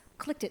just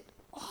clicked it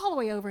all the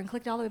way over and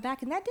clicked it all the way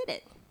back, and that did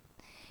it.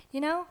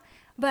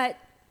 But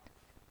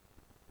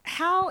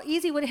how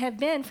easy would it have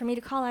been for me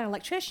to call out an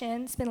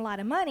electrician, spend a lot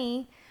of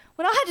money,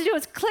 when all I had to do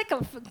was click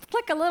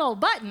a little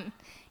button,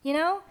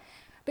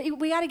 But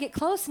we got to get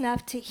close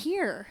enough to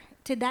hear,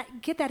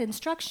 get that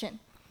instruction.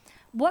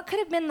 What could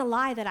have been the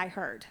lie that I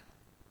heard?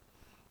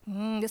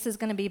 This is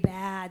going to be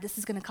bad. This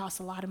is going to cost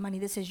a lot of money.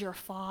 This is your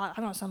fault. I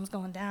don't know, something's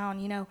going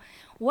down,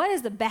 What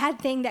is the bad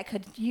thing that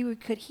you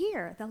could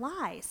hear? The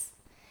lies.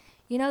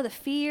 The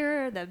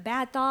fear, the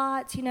bad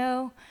thoughts,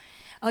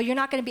 Oh, you're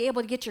not going to be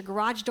able to get your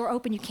garage door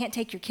open. You can't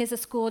take your kids to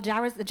school.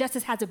 The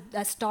justice has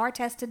a STAR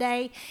test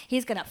today.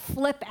 He's going to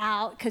flip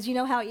out because you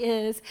know how he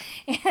is.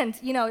 And,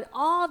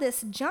 all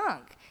this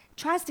junk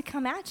tries to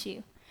come at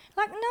you.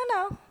 Like,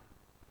 no.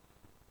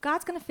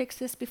 God's going to fix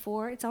this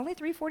before. It's only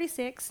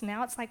 3:46.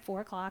 Now it's like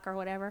 4 o'clock or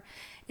whatever.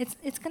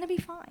 It's going to be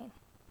fine.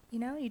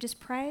 You just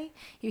pray,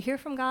 you hear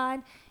from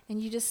God,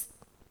 and you just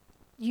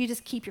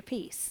keep your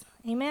peace.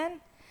 Amen?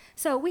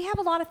 So we have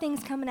a lot of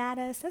things coming at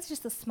us. That's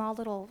just a small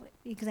little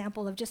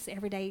example of just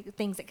everyday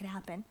things that could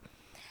happen.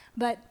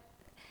 But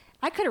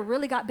I could have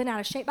really been out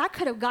of shape. I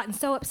could have gotten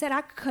so upset.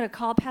 I could have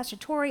called Pastor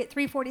Tory at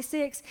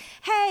 3:46.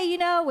 Hey,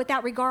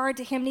 without regard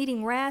to him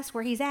needing rest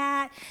where he's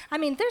at. I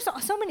mean, there's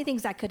so many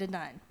things I could have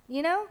done,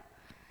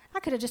 I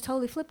could have just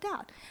totally flipped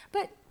out.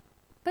 But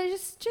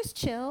just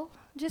chill.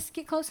 Just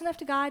get close enough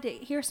to God to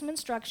hear some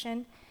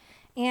instruction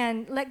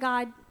and let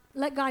God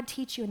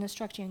teach you and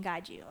instruct you and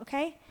guide you,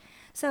 okay?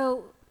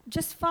 So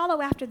just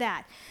follow after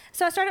that.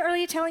 So I started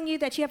earlier telling you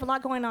that you have a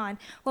lot going on.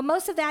 Well,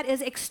 most of that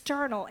is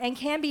external and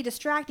can be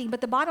distracting,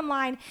 but the bottom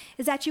line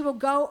is that you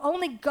will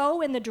only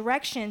go in the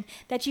direction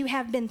that you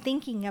have been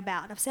thinking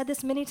about. I've said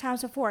this many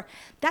times before.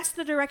 That's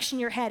the direction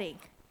you're heading,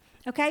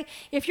 okay?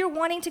 If you're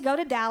wanting to go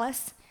to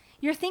Dallas,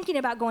 you're thinking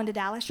about going to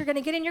Dallas. You're going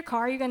to get in your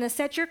car. You're going to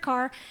set your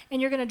car,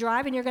 and you're going to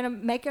drive, and you're going to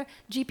make a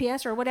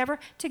GPS or whatever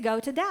to go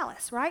to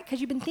Dallas, right?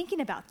 Because you've been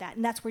thinking about that,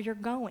 and that's where you're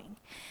going.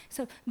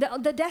 So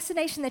the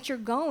destination that you're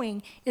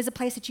going is a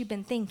place that you've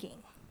been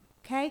thinking,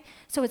 okay?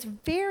 So it's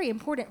very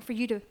important for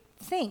you to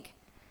think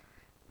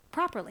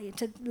properly,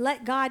 to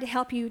let God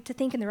help you to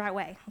think in the right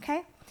way,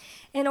 okay?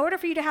 In order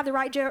for you to have the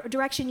right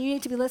direction, you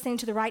need to be listening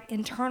to the right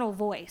internal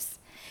voice.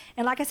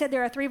 And like I said,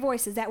 there are 3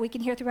 voices that we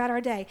can hear throughout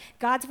our day.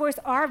 God's voice,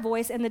 our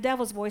voice, and the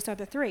devil's voice are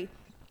the 3.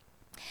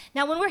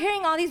 Now, when we're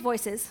hearing all these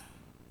voices,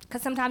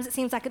 because sometimes it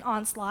seems like an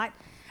onslaught,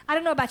 I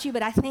don't know about you,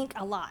 but I think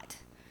a lot.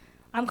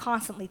 I'm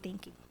constantly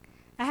thinking.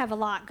 I have a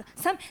lot.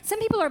 Some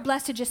people are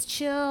blessed to just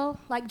chill.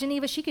 Like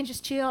Geneva, she can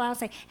just chill. I'll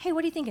say, hey,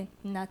 what are you thinking?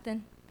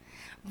 Nothing.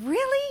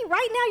 Really?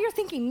 Right now you're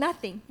thinking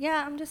nothing.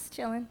 Yeah, I'm just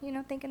chilling,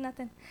 thinking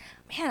nothing.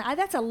 Man,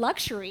 that's a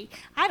luxury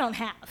I don't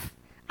have.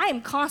 I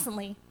am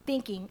constantly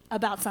thinking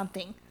about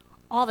something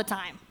all the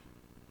time.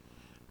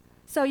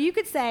 So you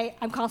could say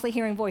I'm constantly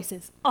hearing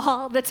voices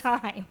all the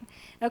time,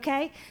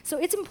 okay? So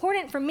it's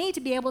important for me to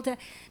be able to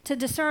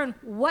discern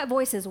what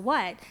voice is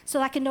what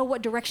so I can know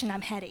what direction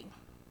I'm heading,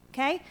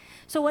 okay?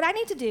 So what I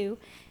need to do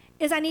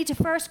is I need to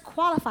first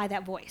qualify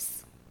that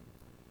voice.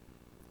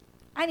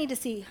 I need to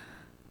see,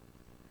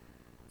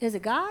 is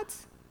it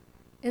God's?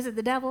 Is it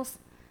the devil's?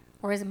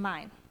 Or is it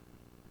mine?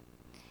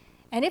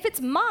 And if it's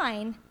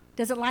mine,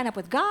 does it line up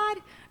with God,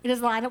 or does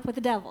it line up with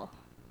the devil?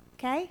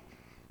 Okay?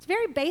 It's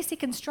very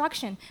basic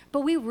instruction, but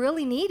we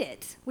really need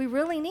it. We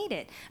really need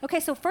it. Okay,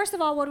 so first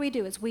of all, what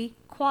do? Is we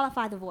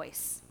qualify the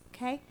voice,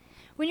 okay?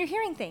 When you're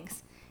hearing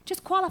things,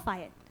 just qualify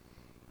it.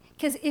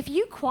 Because if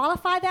you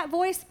qualify that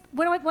voice,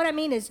 what I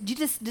mean is you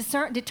just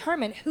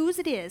determine whose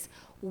it is,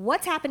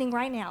 what's happening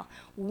right now.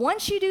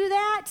 Once you do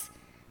that,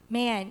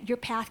 man, your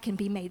path can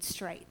be made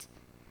straight.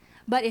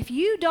 But if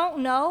you don't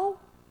know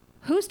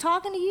who's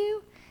talking to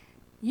you,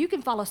 you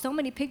can follow so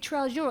many pig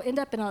trails, you'll end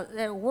up in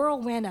a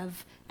whirlwind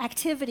of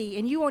activity,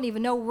 and you won't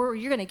even know where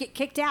you're going to get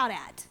kicked out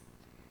at.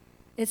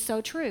 It's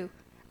so true.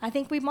 I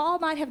think we all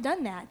might have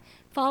done that,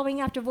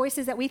 following after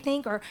voices that we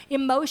think are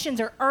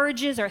emotions or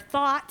urges or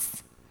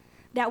thoughts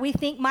that we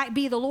think might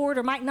be the Lord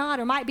or might not,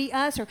 or might be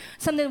us or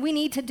something we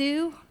need to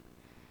do.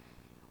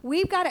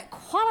 we've got to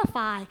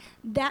qualify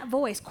that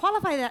voice,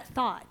 qualify that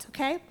thought,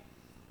 okay?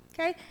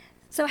 Okay?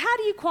 So how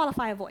do you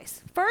qualify a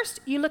voice? First,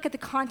 you look at the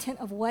content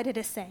of what it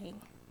is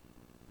saying.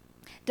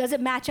 Does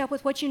it match up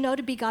with what you know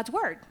to be God's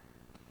word?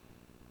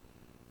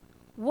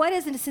 What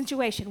is in a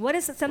situation? What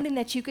is something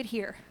that you could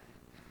hear?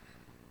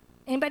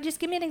 Anybody, just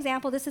give me an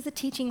example. This is a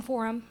teaching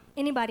forum.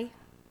 Anybody?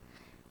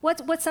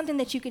 What's something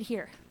that you could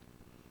hear?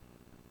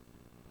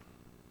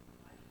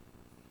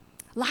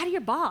 Lie to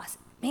your boss.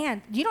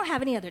 Man, you don't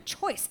have any other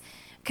choice.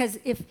 Because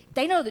if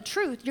they know the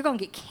truth, you're going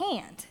to get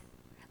canned.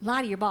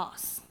 Lie to your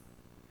boss.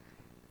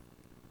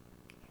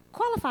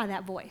 Qualify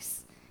that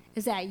voice.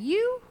 Is that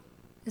you?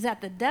 Is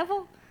that the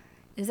devil?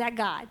 Is that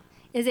God?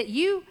 Is it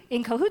you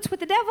in cahoots with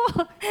the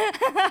devil?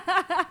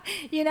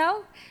 You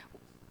know?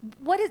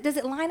 Does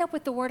it line up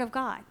with the Word of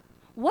God?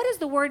 What does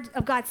the Word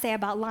of God say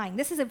about lying?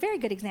 This is a very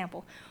good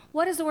example.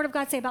 What does the Word of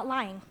God say about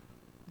lying?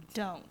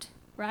 Don't,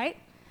 right?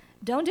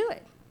 Don't do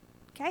it,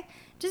 okay?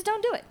 Just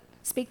don't do it.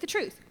 Speak the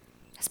truth.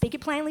 Speak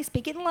it plainly,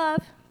 speak it in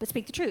love, but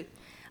speak the truth.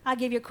 I'll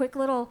give you a quick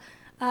little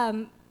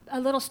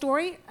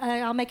story.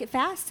 I'll make it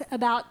fast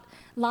about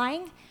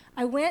lying.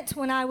 I went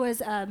when I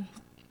was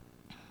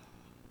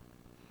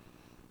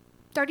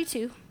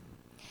 32.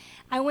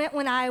 I went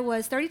when I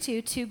was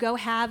 32 to go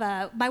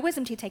have my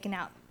wisdom teeth taken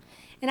out.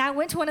 And I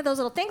went to one of those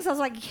little things. I was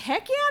like,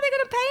 heck yeah, they're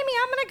going to pay me.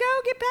 I'm going to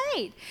go get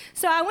paid.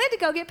 So I went to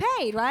go get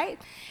paid, right?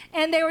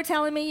 And they were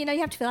telling me, you know, you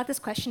have to fill out this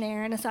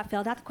questionnaire. And so I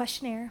filled out the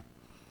questionnaire.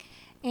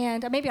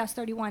 And maybe I was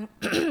 31.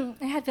 I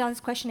had to fill out this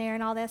questionnaire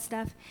and all that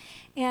stuff.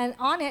 And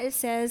on it, it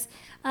says,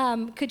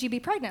 could you be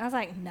pregnant? I was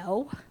like,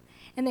 no.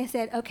 And they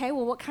said, okay,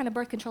 well, what kind of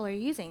birth control are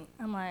you using?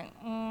 I'm like,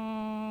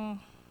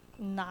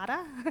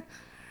 nada. And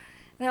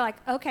they're like,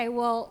 okay,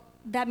 well,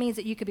 that means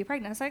that you could be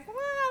pregnant. I was like, well,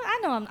 I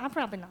know I'm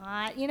probably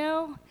not, you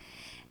know.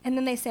 And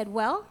then they said,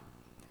 well,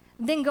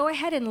 then go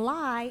ahead and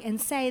lie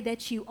and say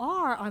that you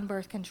are on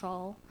birth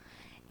control,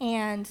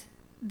 and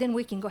then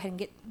we can go ahead and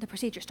get the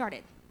procedure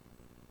started.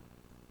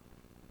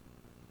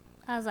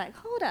 I was like,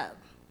 hold up.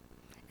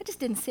 It just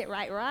didn't sit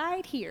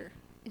right here.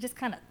 It just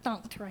kind of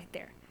thunked right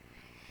there.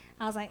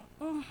 I was like,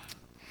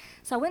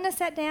 So I went and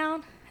sat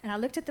down, and I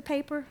looked at the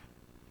paper,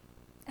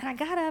 and I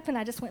got up, and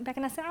I just went back,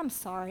 and I said, I'm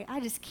sorry. I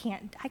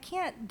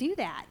can't do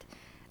that.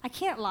 I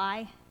can't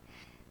lie.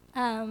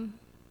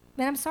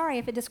 But I'm sorry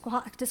if it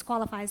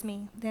disqualifies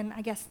me, then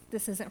I guess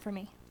this isn't for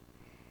me.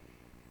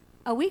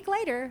 A week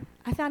later,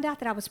 I found out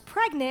that I was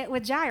pregnant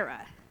with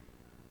Jaira.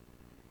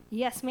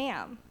 Yes,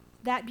 ma'am.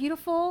 That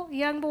beautiful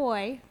young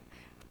boy,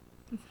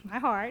 my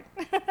heart.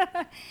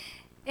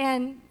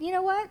 And you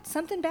know what?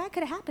 Something bad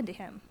could have happened to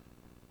him.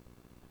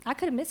 I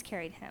could have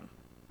miscarried him.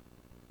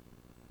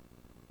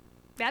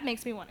 That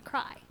makes me want to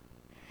cry.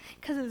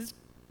 Because as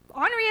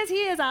ornery as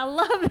he is,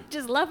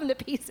 just love him to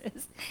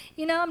pieces.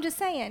 You know, I'm just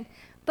saying.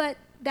 But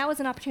that was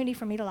an opportunity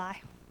for me to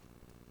lie.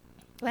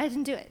 But I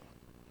didn't do it.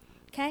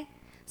 Okay?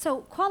 So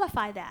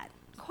qualify that.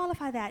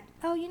 Qualify that.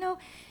 Oh, you know,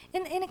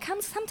 and it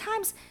comes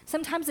sometimes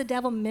the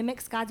devil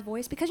mimics God's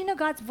voice, because you know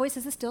God's voice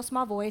is a still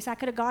small voice. I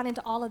could have gone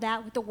into all of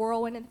that with the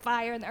whirlwind and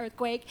fire and the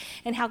earthquake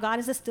and how God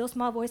is a still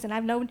small voice, and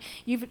I've known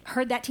you've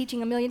heard that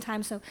teaching a million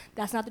times, so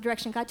that's not the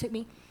direction God took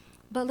me.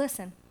 But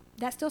listen,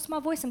 that still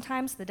small voice,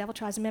 sometimes the devil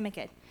tries to mimic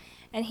it,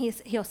 and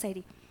he'll say to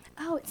you,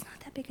 oh, it's not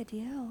that big a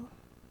deal.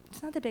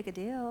 It's not that big a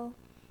deal.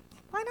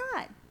 Why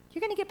not? You're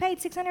going to get paid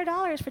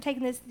 $600 for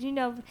taking this,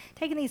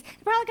 taking these.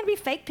 They're probably going to be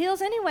fake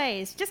pills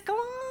anyways. Just go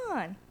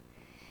on.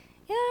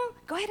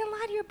 Go ahead and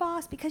lie to your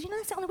boss, because,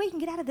 that's the only way you can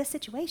get out of this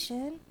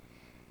situation.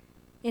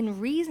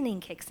 And reasoning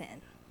kicks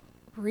in.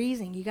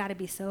 Reasoning, you got to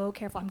be so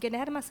careful. I'm getting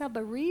ahead of myself,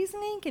 but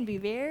reasoning can be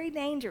very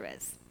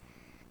dangerous.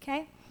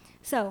 Okay?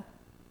 So,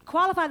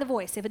 qualify the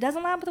voice. If it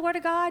doesn't line up with the Word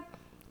of God,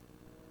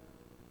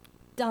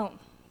 don't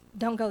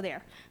go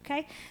there.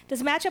 Okay? Does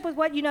it match up with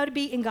what you know to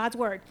be in God's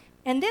Word?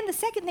 And then the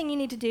second thing you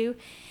need to do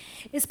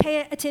is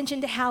pay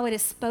attention to how it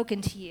is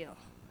spoken to you,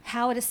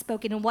 how it is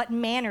spoken, in what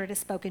manner it is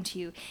spoken to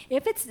you.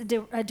 If it's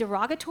a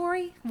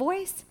derogatory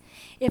voice,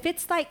 if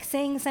it's like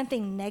saying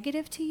something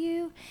negative to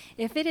you,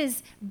 if it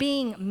is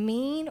being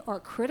mean or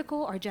critical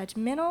or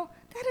judgmental,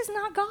 that is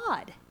not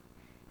God.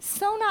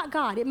 So not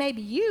God. It may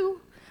be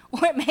you,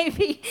 or it may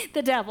be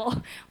the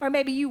devil, or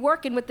maybe you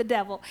working with the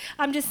devil.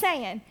 I'm just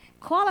saying,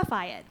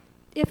 qualify it.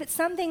 If it's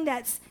something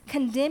that's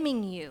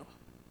condemning you,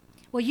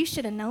 well, you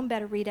should have known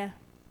better, Rita.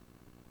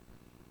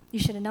 You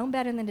should have known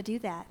better than to do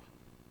that.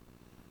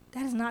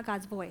 That is not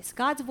God's voice.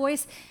 God's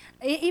voice,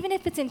 even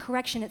if it's in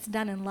correction, it's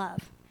done in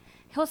love.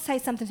 He'll say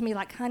something to me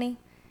like, honey,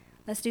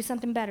 let's do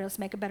something better. Let's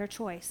make a better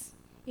choice.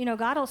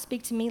 God will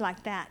speak to me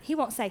like that. He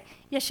won't say,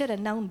 you should have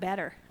known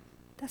better.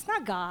 That's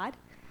not God.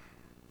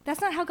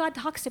 That's not how God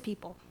talks to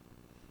people.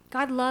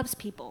 God loves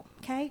people,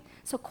 okay?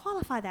 So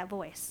qualify that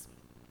voice.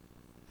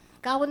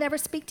 God will never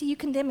speak to you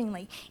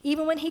condemningly.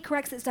 Even when he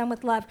corrects, it's done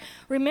with love.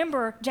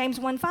 Remember, James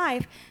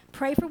 1:5,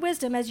 pray for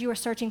wisdom as you are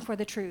searching for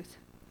the truth.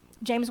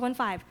 James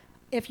 1:5,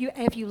 if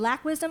you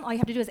lack wisdom, all you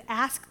have to do is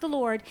ask the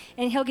Lord,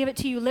 and he'll give it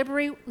to you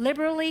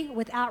liberally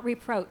without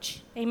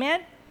reproach.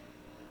 Amen?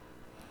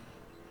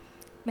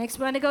 Makes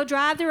me want to go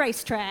drive the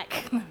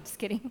racetrack. I'm just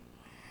kidding.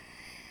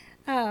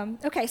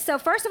 Okay, so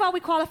first of all, we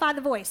qualify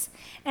the voice.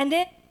 And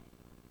then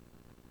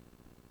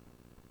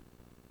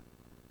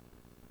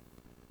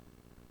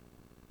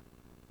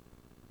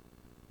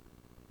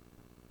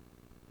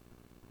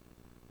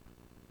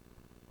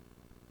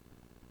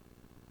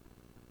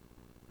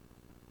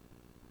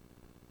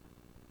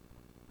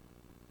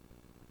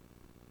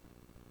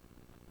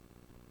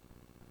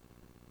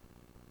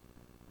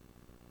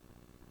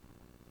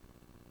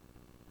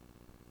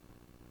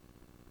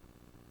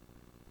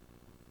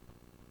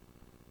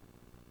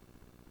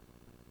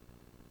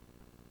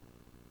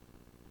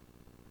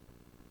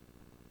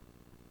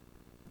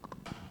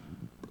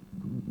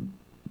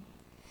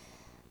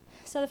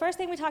so the first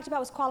thing we talked about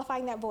was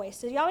qualifying that voice.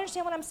 So do y'all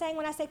understand what I'm saying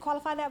when I say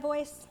qualify that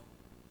voice?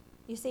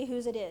 You see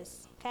whose it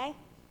is, okay?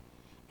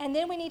 And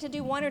then we need to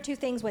do one or two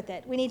things with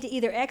it. We need to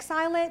either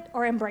exile it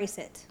or embrace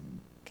it,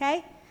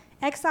 okay?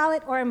 Exile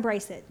it or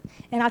embrace it.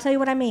 And I'll tell you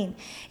what I mean.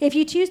 If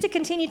you choose to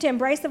continue to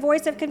embrace the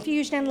voice of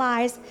confusion and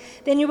lies,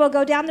 then you will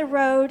go down the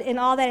road and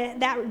all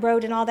that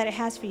road and all that it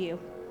has for you.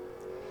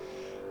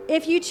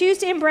 If you choose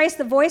to embrace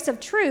the voice of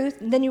truth,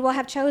 then you will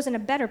have chosen a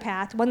better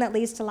path, one that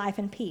leads to life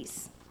and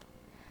peace.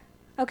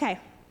 Okay,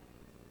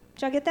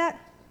 did y'all get that?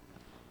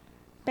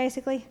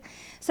 Basically.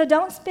 So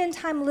don't spend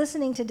time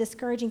listening to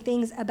discouraging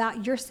things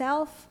about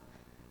yourself.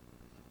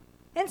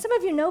 And some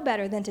of you know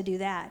better than to do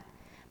that.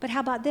 But how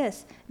about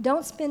this?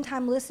 Don't spend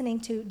time listening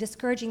to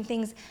discouraging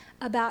things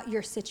about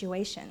your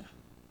situation.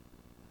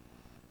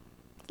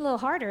 It's a little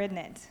harder, isn't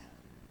it?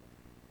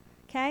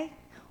 Okay?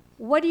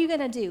 What are you going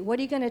to do? What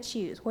are you going to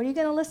choose? What are you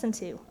going to listen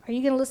to? Are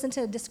you going to listen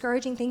to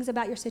discouraging things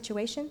about your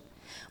situation?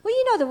 Well,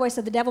 you know the voice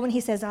of the devil when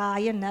he says,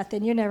 you're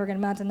nothing. You're never going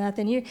to amount to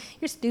nothing.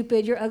 You're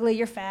stupid. You're ugly.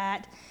 You're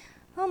fat.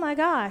 Oh, my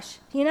gosh.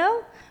 You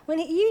know? When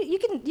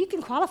you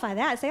can qualify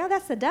that and say,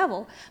 that's the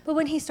devil. But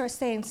when he starts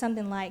saying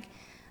something like,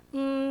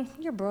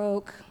 you're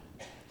broke.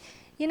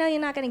 You know you're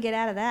not going to get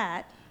out of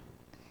that.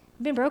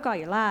 You've been broke all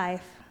your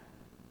life.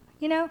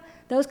 You know,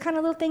 those kind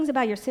of little things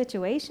about your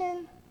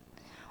situation.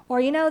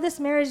 Or, this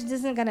marriage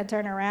isn't going to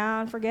turn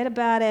around. Forget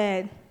about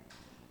it.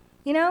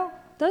 You know,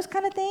 those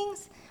kind of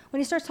things. When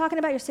he starts talking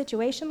about your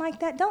situation like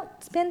that, don't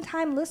spend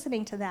time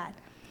listening to that.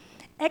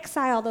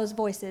 Exile those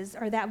voices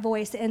or that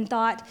voice and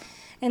thought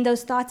and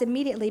those thoughts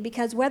immediately,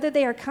 because whether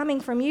they are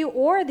coming from you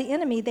or the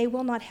enemy, they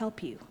will not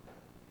help you.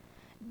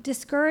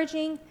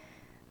 Discouraging,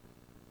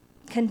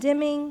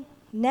 condemning,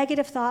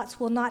 negative thoughts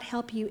will not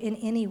help you in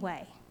any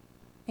way.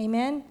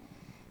 Amen?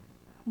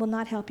 Will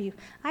not help you.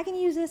 I can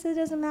use this, it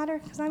doesn't matter,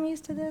 because I'm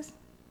used to this.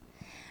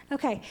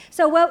 Okay,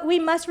 so we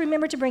must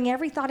remember to bring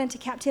every thought into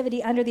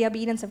captivity under the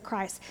obedience of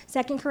Christ.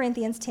 2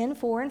 Corinthians 10,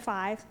 4 and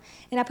 5.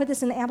 And I put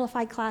this in the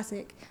Amplified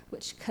Classic,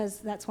 because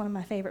that's one of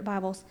my favorite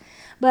Bibles.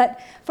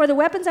 But for the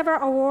weapons of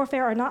our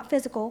warfare are not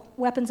physical,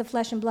 weapons of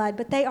flesh and blood,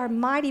 but they are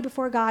mighty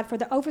before God for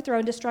the overthrow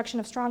and destruction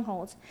of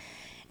strongholds.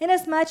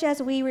 Inasmuch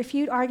as we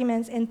refute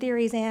arguments and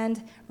theories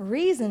and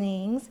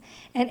reasonings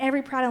and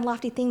every proud and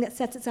lofty thing that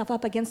sets itself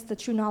up against the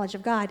true knowledge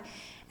of God,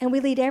 and we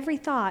lead every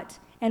thought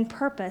and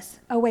purpose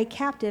away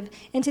captive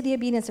into the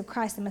obedience of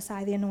Christ the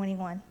Messiah, the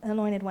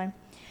anointed one.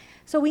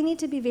 So we need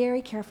to be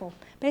very careful.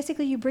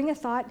 Basically, you bring a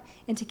thought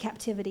into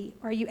captivity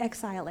or you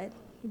exile it.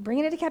 You bring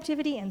it into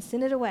captivity and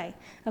send it away,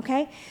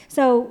 okay?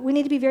 So we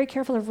need to be very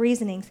careful of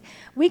reasonings.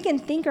 We can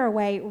think our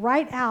way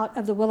right out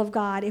of the will of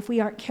God if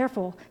we aren't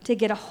careful to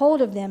get a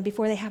hold of them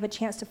before they have a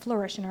chance to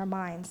flourish in our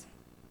minds.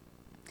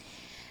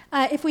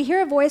 If we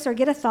hear a voice or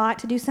get a thought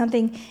to do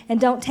something and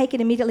don't take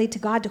it immediately to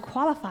God to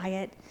qualify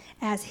it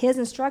as His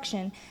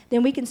instruction,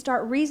 then we can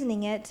start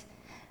reasoning it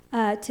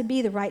to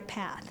be the right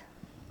path.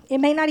 It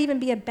may not even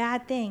be a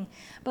bad thing,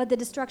 but the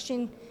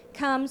destruction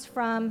comes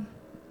from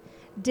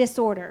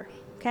disorder,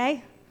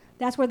 okay?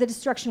 That's where the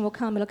destruction will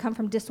come. It'll come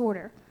from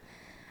disorder.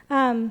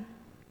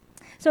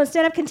 So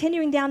instead of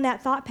continuing down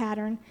that thought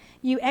pattern,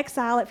 you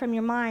exile it from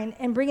your mind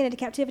and bring it into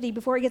captivity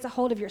before it gets a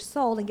hold of your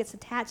soul and gets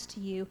attached to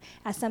you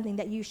as something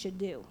that you should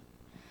do.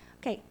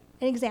 Okay,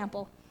 an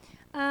example.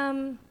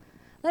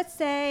 Let's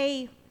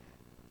say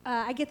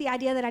I get the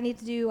idea that I need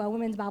to do a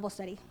women's Bible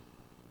study.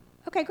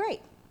 Okay,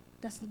 great.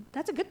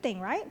 That's a good thing,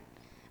 right?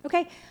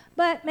 Okay,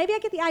 but maybe I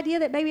get the idea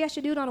that maybe I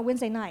should do it on a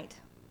Wednesday night.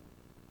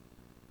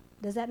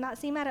 Does that not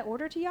seem out of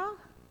order to y'all?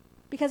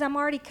 Because I'm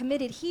already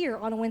committed here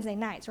on a Wednesday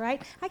nights,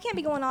 right? I can't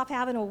be going off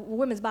having a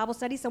women's Bible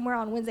study somewhere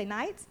on Wednesday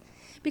nights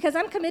because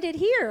I'm committed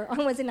here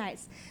on Wednesday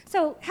nights.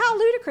 So how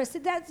ludicrous,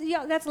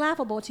 that's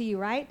laughable to you,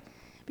 right?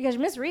 Because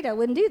Miss Rita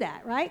wouldn't do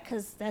that, right?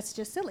 Because that's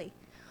just silly.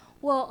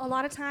 Well, a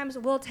lot of times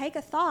we'll take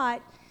a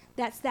thought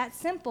that's that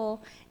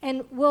simple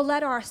and we'll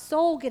let our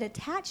soul get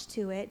attached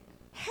to it.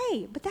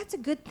 Hey, but that's a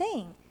good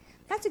thing.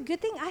 That's a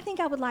good thing. I think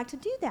I would like to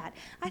do that.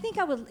 I think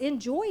I would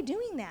enjoy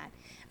doing that,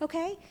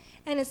 okay?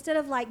 And instead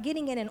of like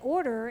getting it in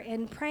order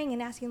and praying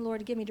and asking the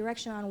Lord to give me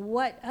direction on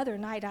what other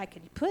night I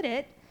could put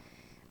it,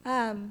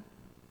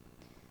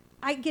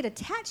 I get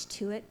attached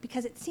to it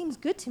because it seems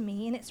good to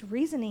me and it's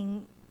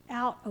reasoning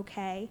out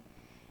okay.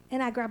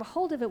 And I grab a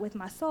hold of it with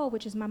my soul,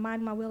 which is my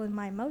mind, my will, and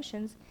my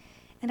emotions,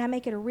 and I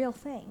make it a real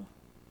thing.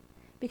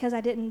 because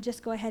I didn't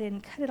just go ahead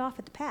and cut it off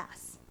at the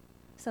pass,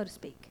 so to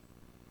speak.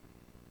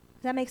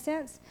 Does that make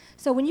sense?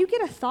 So when you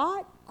get a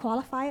thought,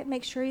 qualify it,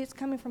 make sure it's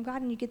coming from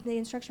God and you get the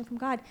instruction from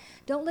God.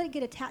 Don't let it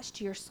get attached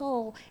to your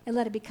soul and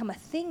let it become a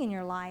thing in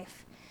your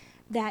life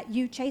that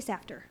you chase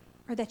after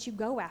or that you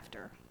go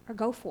after or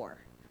go for.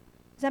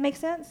 Does that make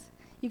sense?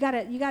 You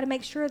gotta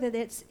make sure that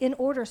it's in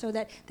order so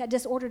that that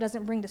disorder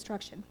doesn't bring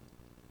destruction.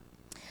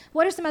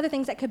 What are some other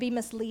things that could be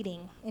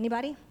misleading?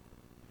 Anybody?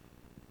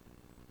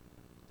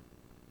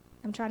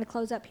 I'm trying to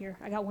close up here.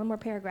 I got one more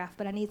paragraph,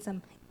 but I need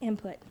some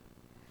input.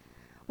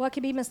 What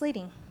could be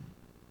misleading?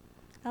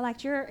 I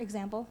liked your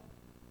example.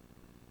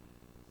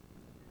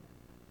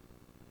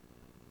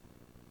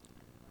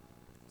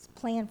 It's a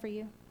plan for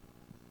you.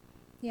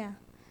 Yeah.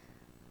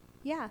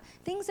 Yeah,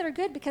 things that are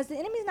good, because the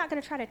enemy's not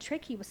going to try to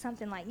trick you with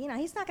something like,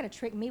 he's not going to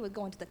trick me with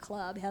going to the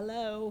club.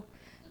 Hello.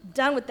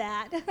 Done with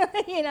that.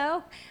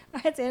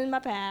 It's in my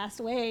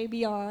past, way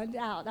beyond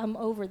out. I'm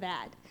over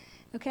that.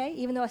 Okay?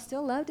 Even though I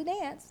still love to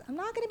dance, I'm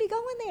not going to be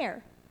going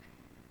there.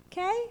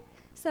 Okay?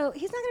 So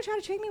he's not going to try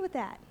to trick me with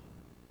that.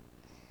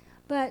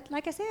 But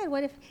like I said,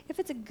 what if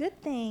it's a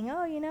good thing?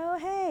 Oh,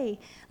 hey,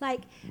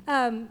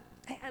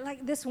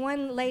 like this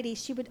one lady,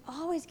 she would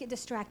always get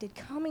distracted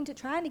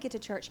trying to get to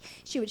church.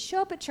 She would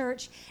show up at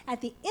church at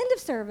the end of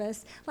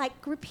service, like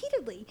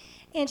repeatedly,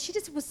 and she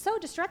just was so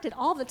distracted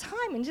all the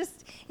time, and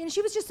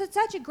she was just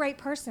such a great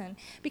person,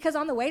 because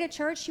on the way to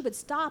church, she would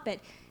stop at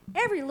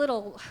every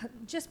little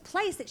just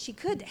place that she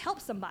could to help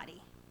somebody.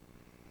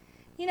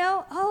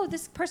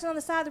 This person on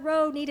the side of the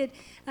road needed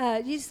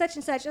such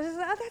and such. I was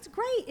like, oh, that's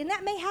great. And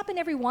that may happen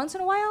every once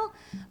in a while,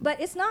 but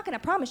it's not going to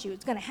promise you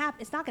it's going to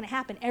happen. It's not going to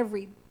happen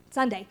every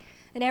Sunday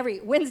and every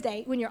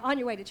Wednesday when you're on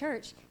your way to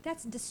church.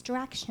 That's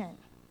distraction,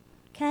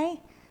 okay?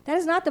 That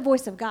is not the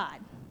voice of God,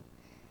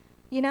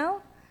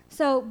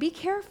 So be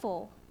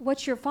careful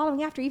what you're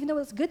following after, even though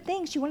it's good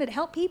things. She wanted to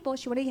help people.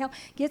 She wanted to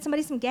get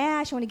somebody some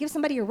gas. She wanted to give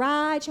somebody a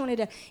ride. She wanted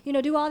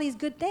to, do all these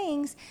good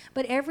things.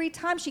 But every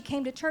time she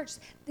came to church,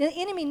 the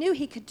enemy knew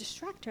he could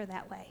distract her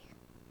that way.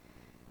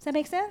 Does that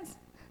make sense?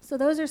 So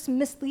those are some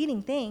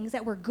misleading things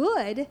that were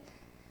good,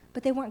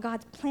 but they weren't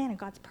God's plan and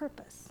God's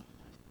purpose.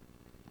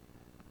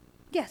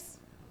 Yes?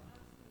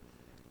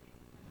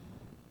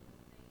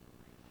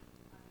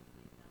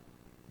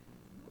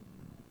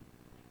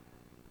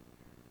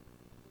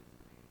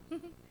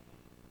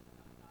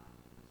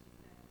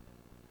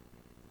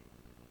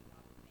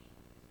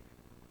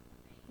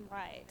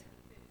 Right.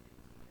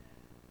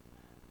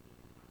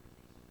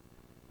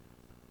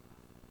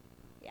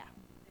 Yeah.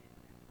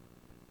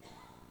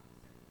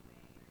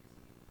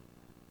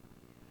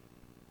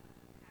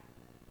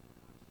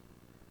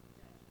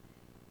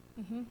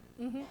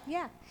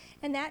 Yeah.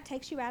 And that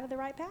takes you out of the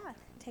right path.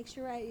 It takes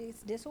you right,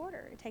 it's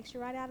disorder. It takes you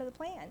right out of the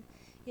plan,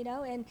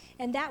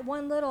 and that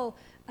one little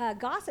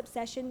gossip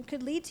session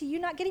could lead to you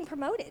not getting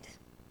promoted.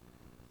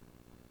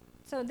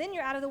 So then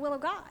you're out of the will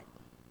of God.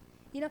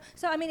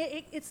 So I mean,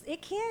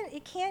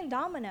 it can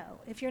domino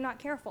if you're not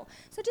careful.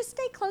 So just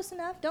stay close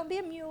enough. Don't be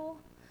a mule.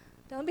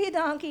 Don't be a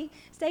donkey.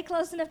 Stay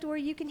close enough to where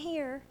you can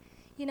hear,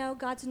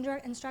 God's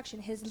instruction,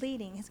 His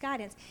leading, His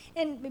guidance,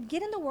 and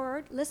get in the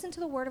Word. Listen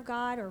to the Word of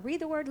God, or read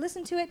the Word.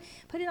 Listen to it.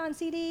 Put it on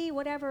CD,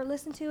 whatever.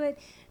 Listen to it.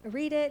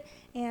 Read it,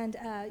 and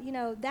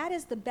that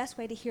is the best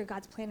way to hear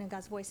God's plan and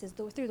God's voice is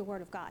through the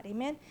Word of God.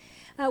 Amen.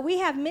 We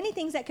have many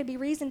things that could be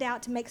reasoned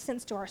out to make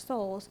sense to our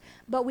souls,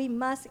 but we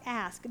must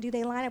ask, do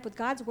they line up with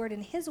God's word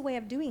and His way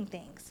of doing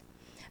things?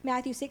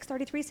 Matthew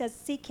 6:33 says,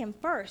 seek Him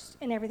first,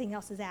 and everything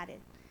else is added.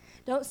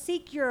 Don't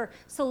seek your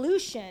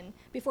solution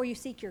before you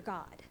seek your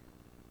God.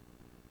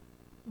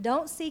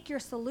 Don't seek your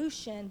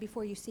solution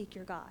before you seek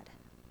your God.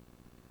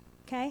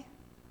 Okay?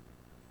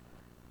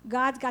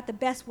 God's got the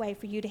best way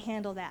for you to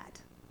handle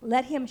that.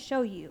 Let Him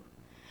show you.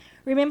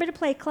 Remember to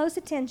pay close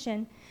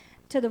attention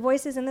to the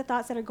voices and the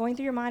thoughts that are going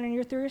through your mind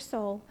and through your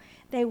soul.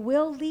 They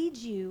will lead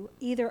you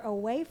either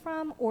away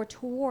from or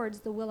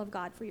towards the will of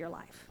God for your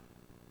life.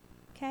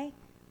 Okay?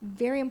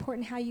 Very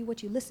important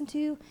what you listen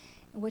to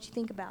and what you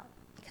think about,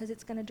 because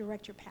it's going to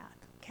direct your path.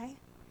 Okay?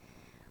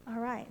 All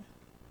right.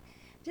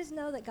 Just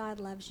know that God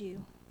loves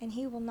you, and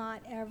He will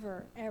not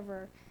ever,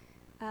 ever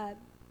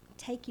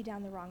take you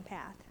down the wrong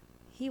path.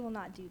 He will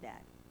not do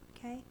that.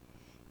 Okay?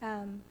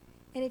 And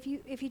if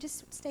you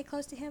just stay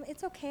close to Him,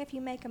 it's okay if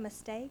you make a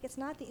mistake. It's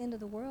not the end of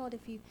the world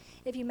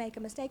if you make a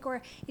mistake,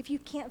 or if you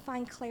can't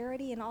find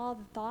clarity in all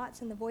the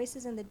thoughts and the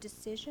voices and the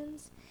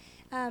decisions.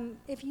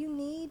 If you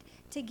need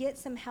to get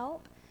some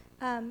help,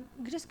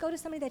 just go to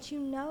somebody that you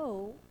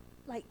know,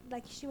 like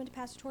she went to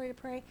Pastor Tory to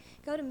pray.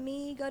 Go to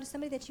me. Go to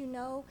somebody that you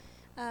know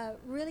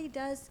really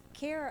does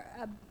care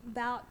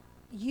about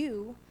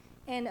you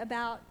and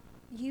about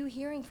you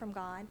hearing from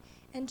God,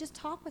 and just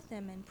talk with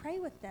them and pray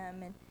with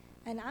them,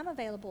 and I'm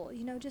available,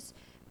 just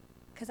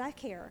because I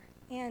care,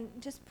 and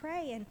just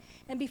pray,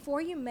 and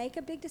before you make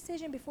a big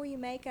decision, before you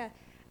make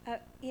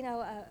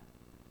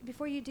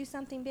before you do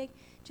something big,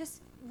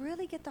 just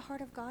really get the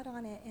heart of God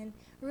on it and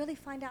really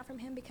find out from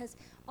him, because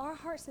our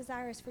heart's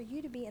desire is for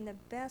you to be in the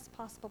best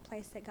possible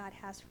place that God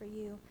has for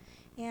you.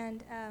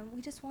 And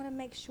we just want to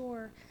make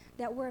sure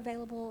that we're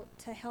available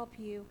to help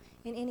you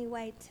in any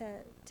way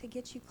to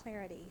get you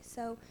clarity.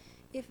 So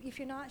if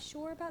you're not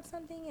sure about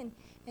something,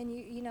 and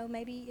you know,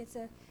 maybe it's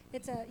a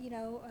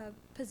a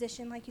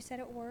position like you said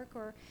at work,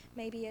 or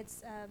maybe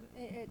it's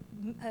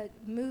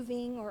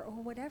moving, or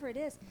whatever it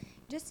is,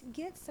 just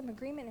get some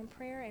agreement in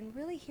prayer and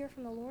really hear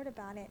from the Lord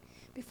about it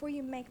before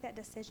you make that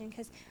decision.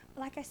 Because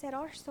like I said,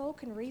 our soul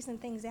can reason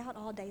things out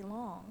all day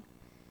long.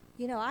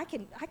 You know, I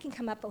can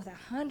come up with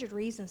 100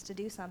 reasons to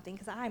do something,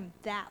 because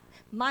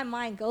my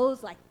mind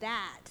goes like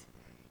that,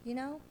 you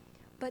know.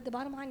 But the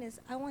bottom line is,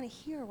 I want to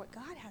hear what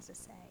God has to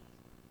say.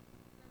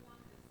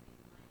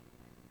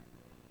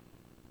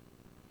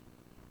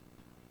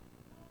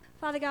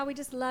 Father God, we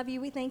just love you.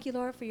 We thank you,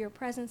 Lord, for your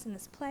presence in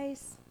this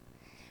place.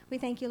 We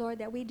thank you, Lord,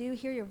 that we do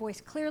hear your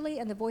voice clearly,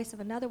 and the voice of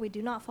another we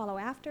do not follow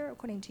after,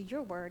 according to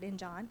your word in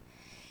John.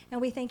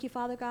 And we thank you,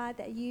 Father God,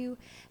 that you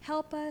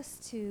help us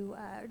to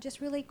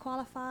just really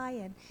qualify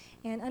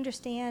and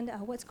understand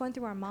what's going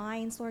through our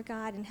minds, Lord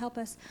God, and help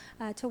us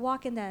to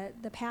walk in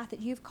the path that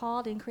you've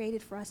called and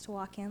created for us to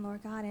walk in,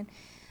 Lord God. And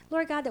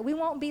Lord God, that we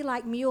won't be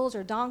like mules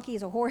or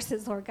donkeys or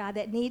horses, Lord God,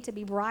 that need to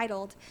be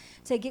bridled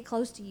to get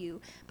close to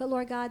you. But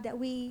Lord God, that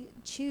we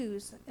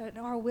choose, and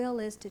our will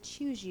is to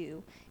choose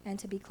you and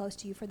to be close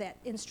to you for that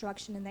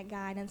instruction and that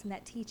guidance and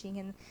that teaching,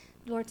 and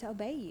Lord, to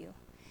obey you.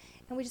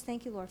 And we just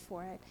thank you, Lord,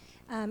 for it.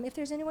 If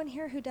there's anyone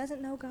here who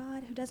doesn't know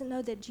God, who doesn't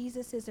know that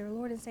Jesus is their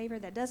Lord and Savior,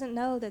 that doesn't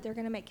know that they're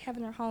going to make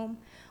heaven their home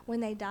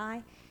when they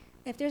die,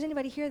 if there's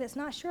anybody here that's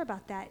not sure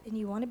about that and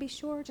you want to be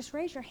sure, just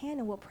raise your hand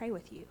and we'll pray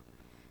with you.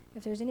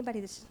 If there's anybody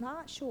that's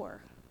not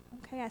sure,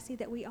 okay, I see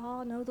that we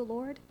all know the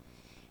Lord,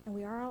 and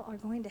we all are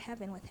going to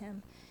heaven with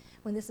him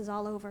when this is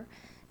all over.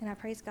 And I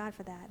praise God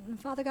for that. And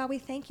Father God, we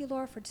thank you,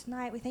 Lord, for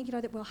tonight. We thank you,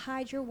 Lord, that we'll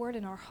hide your word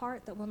in our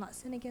heart, that we'll not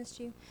sin against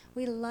you.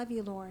 We love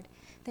you, Lord.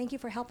 Thank you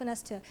for helping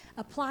us to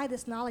apply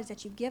this knowledge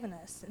that you've given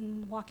us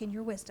and walk in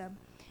your wisdom.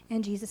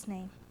 In Jesus'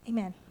 name,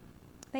 amen.